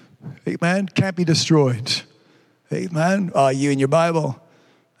 Amen. Can't be destroyed. Amen. You and your Bible.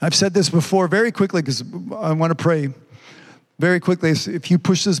 I've said this before very quickly because I want to pray very quickly. If you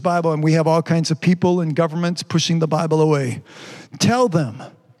push this Bible, and we have all kinds of people and governments pushing the Bible away, tell them,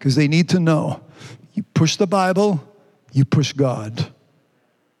 because they need to know, you push the Bible, you push God.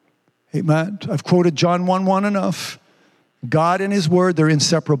 Amen. I've quoted John 1:1 enough. God and his word, they're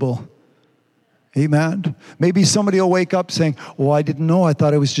inseparable. Amen. Maybe somebody will wake up saying, oh, I didn't know. I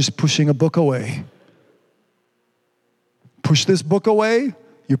thought I was just pushing a book away. Push this book away,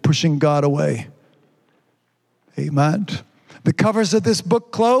 you're pushing God away. Amen. The covers of this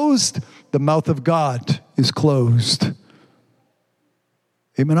book closed, the mouth of God is closed.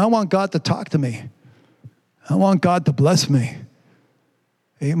 Amen. I want God to talk to me. I want God to bless me.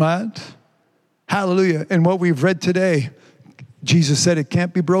 Amen. Hallelujah. And what we've read today, Jesus said it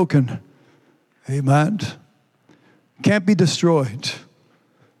can't be broken. Amen. Can't be destroyed.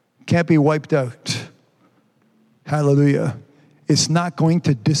 Can't be wiped out. Hallelujah. It's not going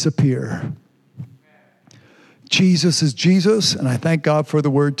to disappear. Jesus is Jesus, and I thank God for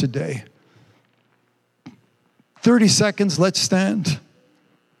the word today. 30 seconds, let's stand.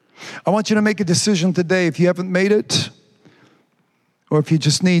 I want you to make a decision today if you haven't made it, or if you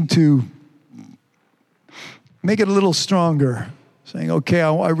just need to make it a little stronger, saying, okay,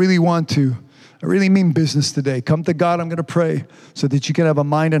 I really want to. I really mean business today. Come to God. I'm going to pray so that you can have a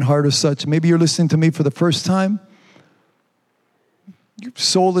mind and heart as such. Maybe you're listening to me for the first time. Your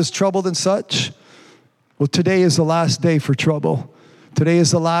soul is troubled and such. Well, today is the last day for trouble. Today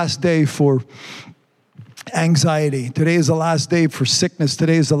is the last day for anxiety. Today is the last day for sickness.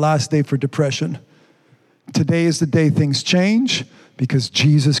 Today is the last day for depression. Today is the day things change because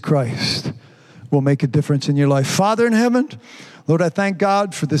Jesus Christ will make a difference in your life. Father in heaven, Lord, I thank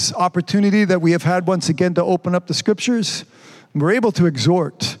God for this opportunity that we have had once again to open up the scriptures. We're able to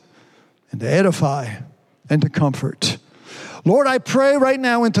exhort and to edify and to comfort. Lord, I pray right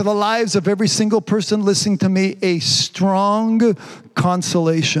now into the lives of every single person listening to me a strong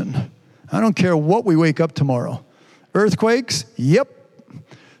consolation. I don't care what we wake up tomorrow. Earthquakes, yep.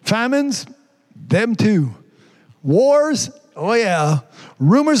 Famines, them too. Wars, oh yeah.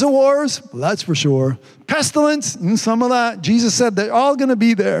 Rumors of wars, that's for sure. Pestilence, and some of that. Jesus said they're all going to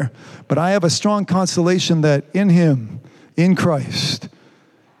be there. But I have a strong consolation that in Him, in Christ,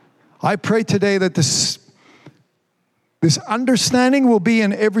 I pray today that this understanding will be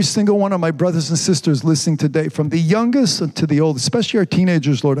in every single one of my brothers and sisters listening today, from the youngest to the oldest, especially our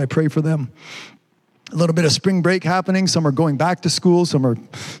teenagers, Lord. I pray for them. A little bit of spring break happening. Some are going back to school. Some are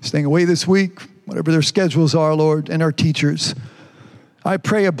staying away this week, whatever their schedules are, Lord, and our teachers. I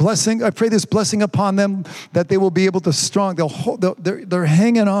pray a blessing. I pray this blessing upon them that they will be able to strong. They're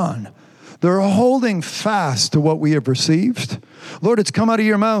hanging on. They're holding fast to what we have received. Lord, it's come out of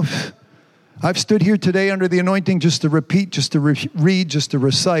your mouth. I've stood here today under the anointing just to repeat, just to read, just to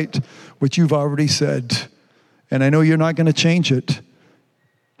recite what you've already said. And I know you're not going to change it.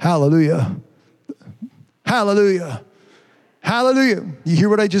 Hallelujah. Hallelujah. Hallelujah. You hear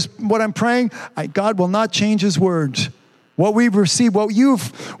what I'm praying? God will not change His words. What we've received, what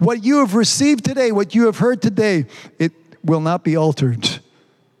you have received today, what you have heard today, it will not be altered.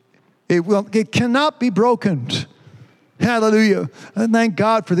 It cannot be broken. Hallelujah. And thank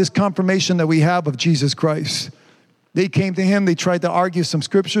God for this confirmation that we have of Jesus Christ. They came to Him, they tried to argue some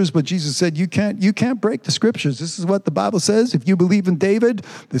scriptures, but Jesus said, you can't break the scriptures. This is what the Bible says. If you believe in David,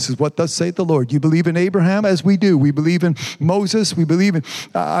 this is what thus saith the Lord. You believe in Abraham, as we do. We believe in Moses. We believe in,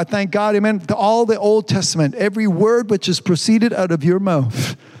 I thank God, amen, to all the Old Testament, every word which is proceeded out of your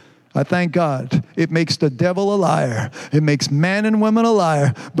mouth. I thank God. It makes the devil a liar. It makes man and women a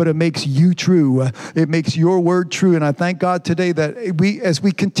liar, but it makes you true. It makes your word true. And I thank God today that as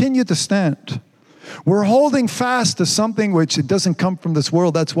we continue to stand, we're holding fast to something which it doesn't come from this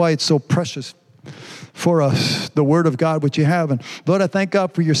world. That's why it's so precious for us, the word of God, which you have. And Lord, I thank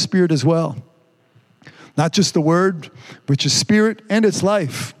God for your spirit as well. Not just the word, which is spirit and it's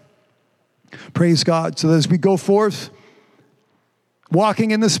life. Praise God. So as we go forth,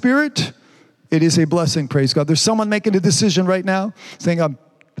 walking in the Spirit, it is a blessing, praise God. There's someone making a decision right now saying,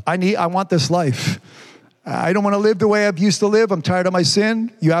 I want this life. I don't want to live the way I've used to live. I'm tired of my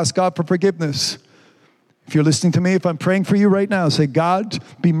sin. You ask God for forgiveness. If you're listening to me, if I'm praying for you right now, say, God,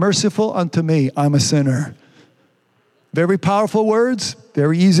 be merciful unto me. I'm a sinner. Very powerful words,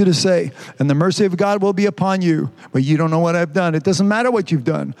 very easy to say. And the mercy of God will be upon you. But you don't know what I've done. It doesn't matter what you've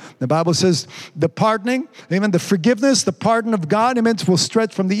done. The Bible says the pardoning, amen, the forgiveness, the pardon of God, amen, will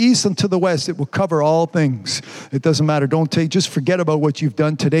stretch from the east unto the west. It will cover all things. It doesn't matter. Just forget about what you've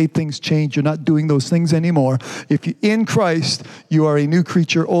done. Today things change. You're not doing those things anymore. If you're in Christ, you are a new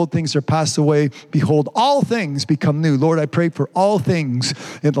creature. Old things are passed away. Behold, all things become new. Lord, I pray for all things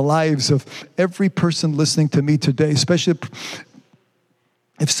in the lives of every person listening to me today, especially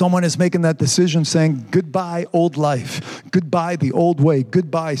if someone is making that decision saying, goodbye, old life, goodbye, the old way,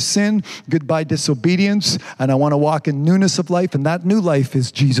 goodbye, sin, goodbye, disobedience, and I want to walk in newness of life, and that new life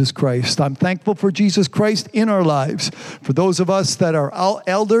is Jesus Christ. I'm thankful for Jesus Christ in our lives. For those of us that are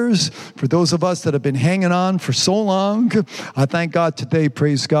elders, for those of us that have been hanging on for so long, I thank God today,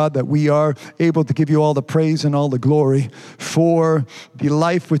 praise God, that we are able to give you all the praise and all the glory for the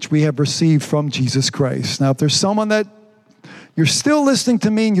life which we have received from Jesus Christ. Now, if there's someone that you're still listening to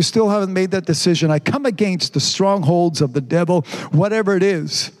me and you still haven't made that decision, I come against the strongholds of the devil, whatever it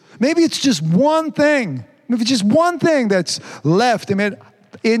is. Maybe it's just one thing. Maybe it's just one thing that's left. I mean,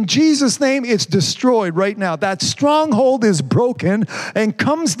 in Jesus' name, it's destroyed right now. That stronghold is broken and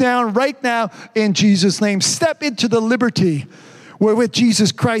comes down right now in Jesus' name. Step into the liberty wherewith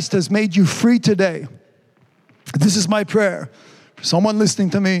Jesus Christ has made you free today. This is my prayer. Someone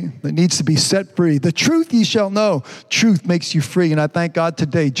listening to me that needs to be set free. The truth ye shall know. Truth makes you free. And I thank God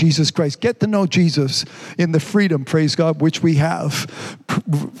today, Jesus Christ. Get to know Jesus in the freedom, praise God, which we have.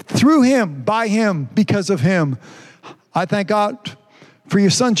 Through Him, by Him, because of Him. I thank God for your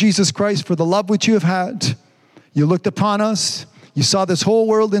Son, Jesus Christ, for the love which you have had. You looked upon us. You saw this whole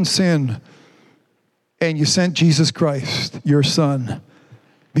world in sin. And you sent Jesus Christ, your Son.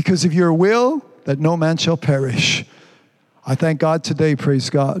 Because of your will, that no man shall perish. I thank God today, praise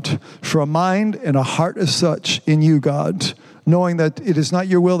God, for a mind and a heart as such in you, God. knowing that it is not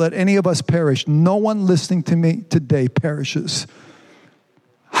your will that any of us perish. No one listening to me today perishes.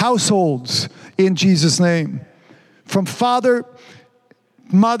 Households, in Jesus' name. From father,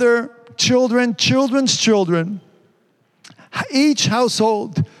 mother, children, children's children. Each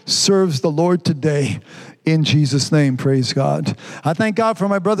household serves the Lord today. In Jesus' name, praise God. I thank God for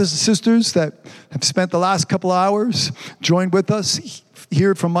my brothers and sisters that have spent the last couple hours joined with us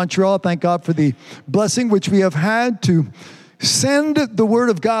here from Montreal. Thank God for the blessing which we have had to send the Word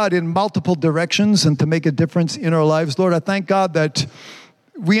of God in multiple directions and to make a difference in our lives. Lord, I thank God that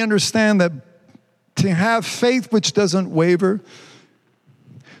we understand that to have faith which doesn't waver,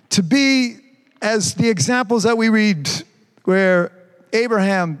 to be as the examples that we read where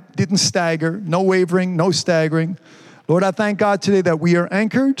Abraham didn't stagger, no wavering, no staggering. Lord, I thank God today that we are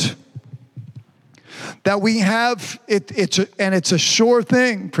anchored, that we have it, it's a sure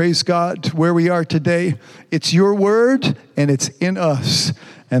thing, praise God, where we are today. It's your word and it's in us.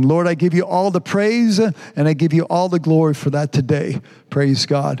 And Lord, I give you all the praise and I give you all the glory for that today. Praise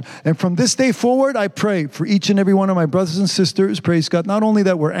God. And from this day forward, I pray for each and every one of my brothers and sisters, praise God, not only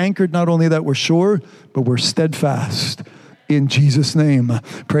that we're anchored, not only that we're sure, but we're steadfast. In Jesus' name,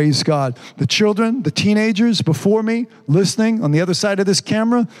 praise God. The children, the teenagers before me, listening on the other side of this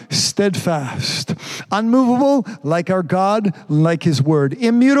camera, steadfast. Unmovable like our God, like his word.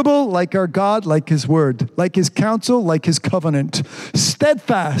 Immutable like our God, like his word. Like his counsel, like his covenant.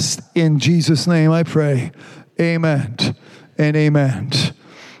 Steadfast in Jesus' name, I pray. Amen and amen.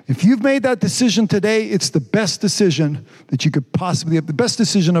 If you've made that decision today, it's the best decision that you could possibly have, the best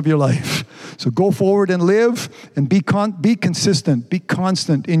decision of your life. So go forward and live and be consistent, be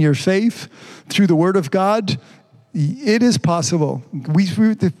constant in your faith through the Word of God. It is possible.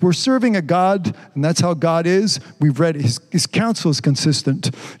 If we're serving a God, and that's how God is, we've read his counsel is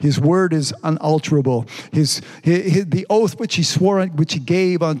consistent. His word is unalterable. The oath which he swore, which he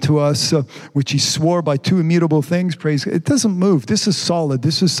gave unto us, which he swore by two immutable things, praise God, it doesn't move. This is solid.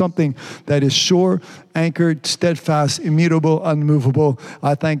 This is something that is sure, anchored, steadfast, immutable, unmovable.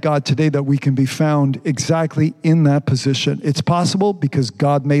 I thank God today that we can be found exactly in that position. It's possible because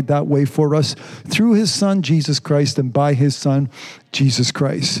God made that way for us through his Son, Jesus Christ, and by his Son, Jesus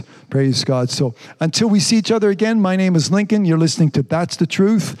Christ. Praise God. So until we see each other again, my name is Lincoln. You're listening to That's the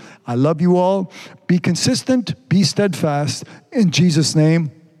Truth. I love you all. Be consistent. Be steadfast. In Jesus'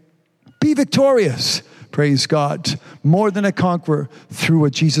 name, be victorious. Praise God. More than a conqueror through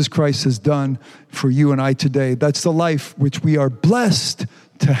what Jesus Christ has done for you and I today. That's the life which we are blessed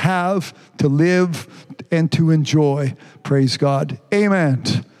to have, to live, and to enjoy. Praise God. Amen.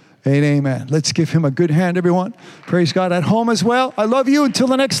 And amen. Let's give him a good hand, everyone. Praise God. At home as well. I love you. Until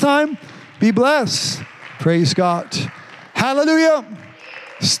the next time, be blessed. Praise God. Hallelujah.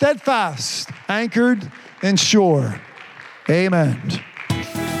 Steadfast, anchored, and sure. Amen.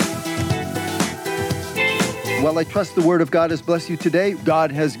 Well, I trust the Word of God has blessed you today.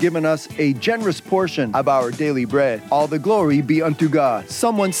 God has given us a generous portion of our daily bread. All the glory be unto God.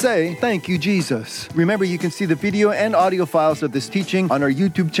 Someone say, thank you, Jesus. Remember, you can see the video and audio files of this teaching on our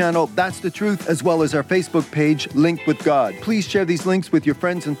YouTube channel, That's the Truth, as well as our Facebook page, Linked with God. Please share these links with your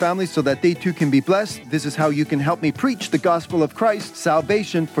friends and family so that they too can be blessed. This is how you can help me preach the gospel of Christ,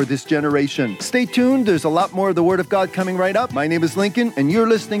 salvation for this generation. Stay tuned. There's a lot more of the Word of God coming right up. My name is Lincoln, and you're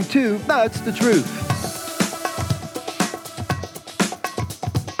listening to That's the Truth.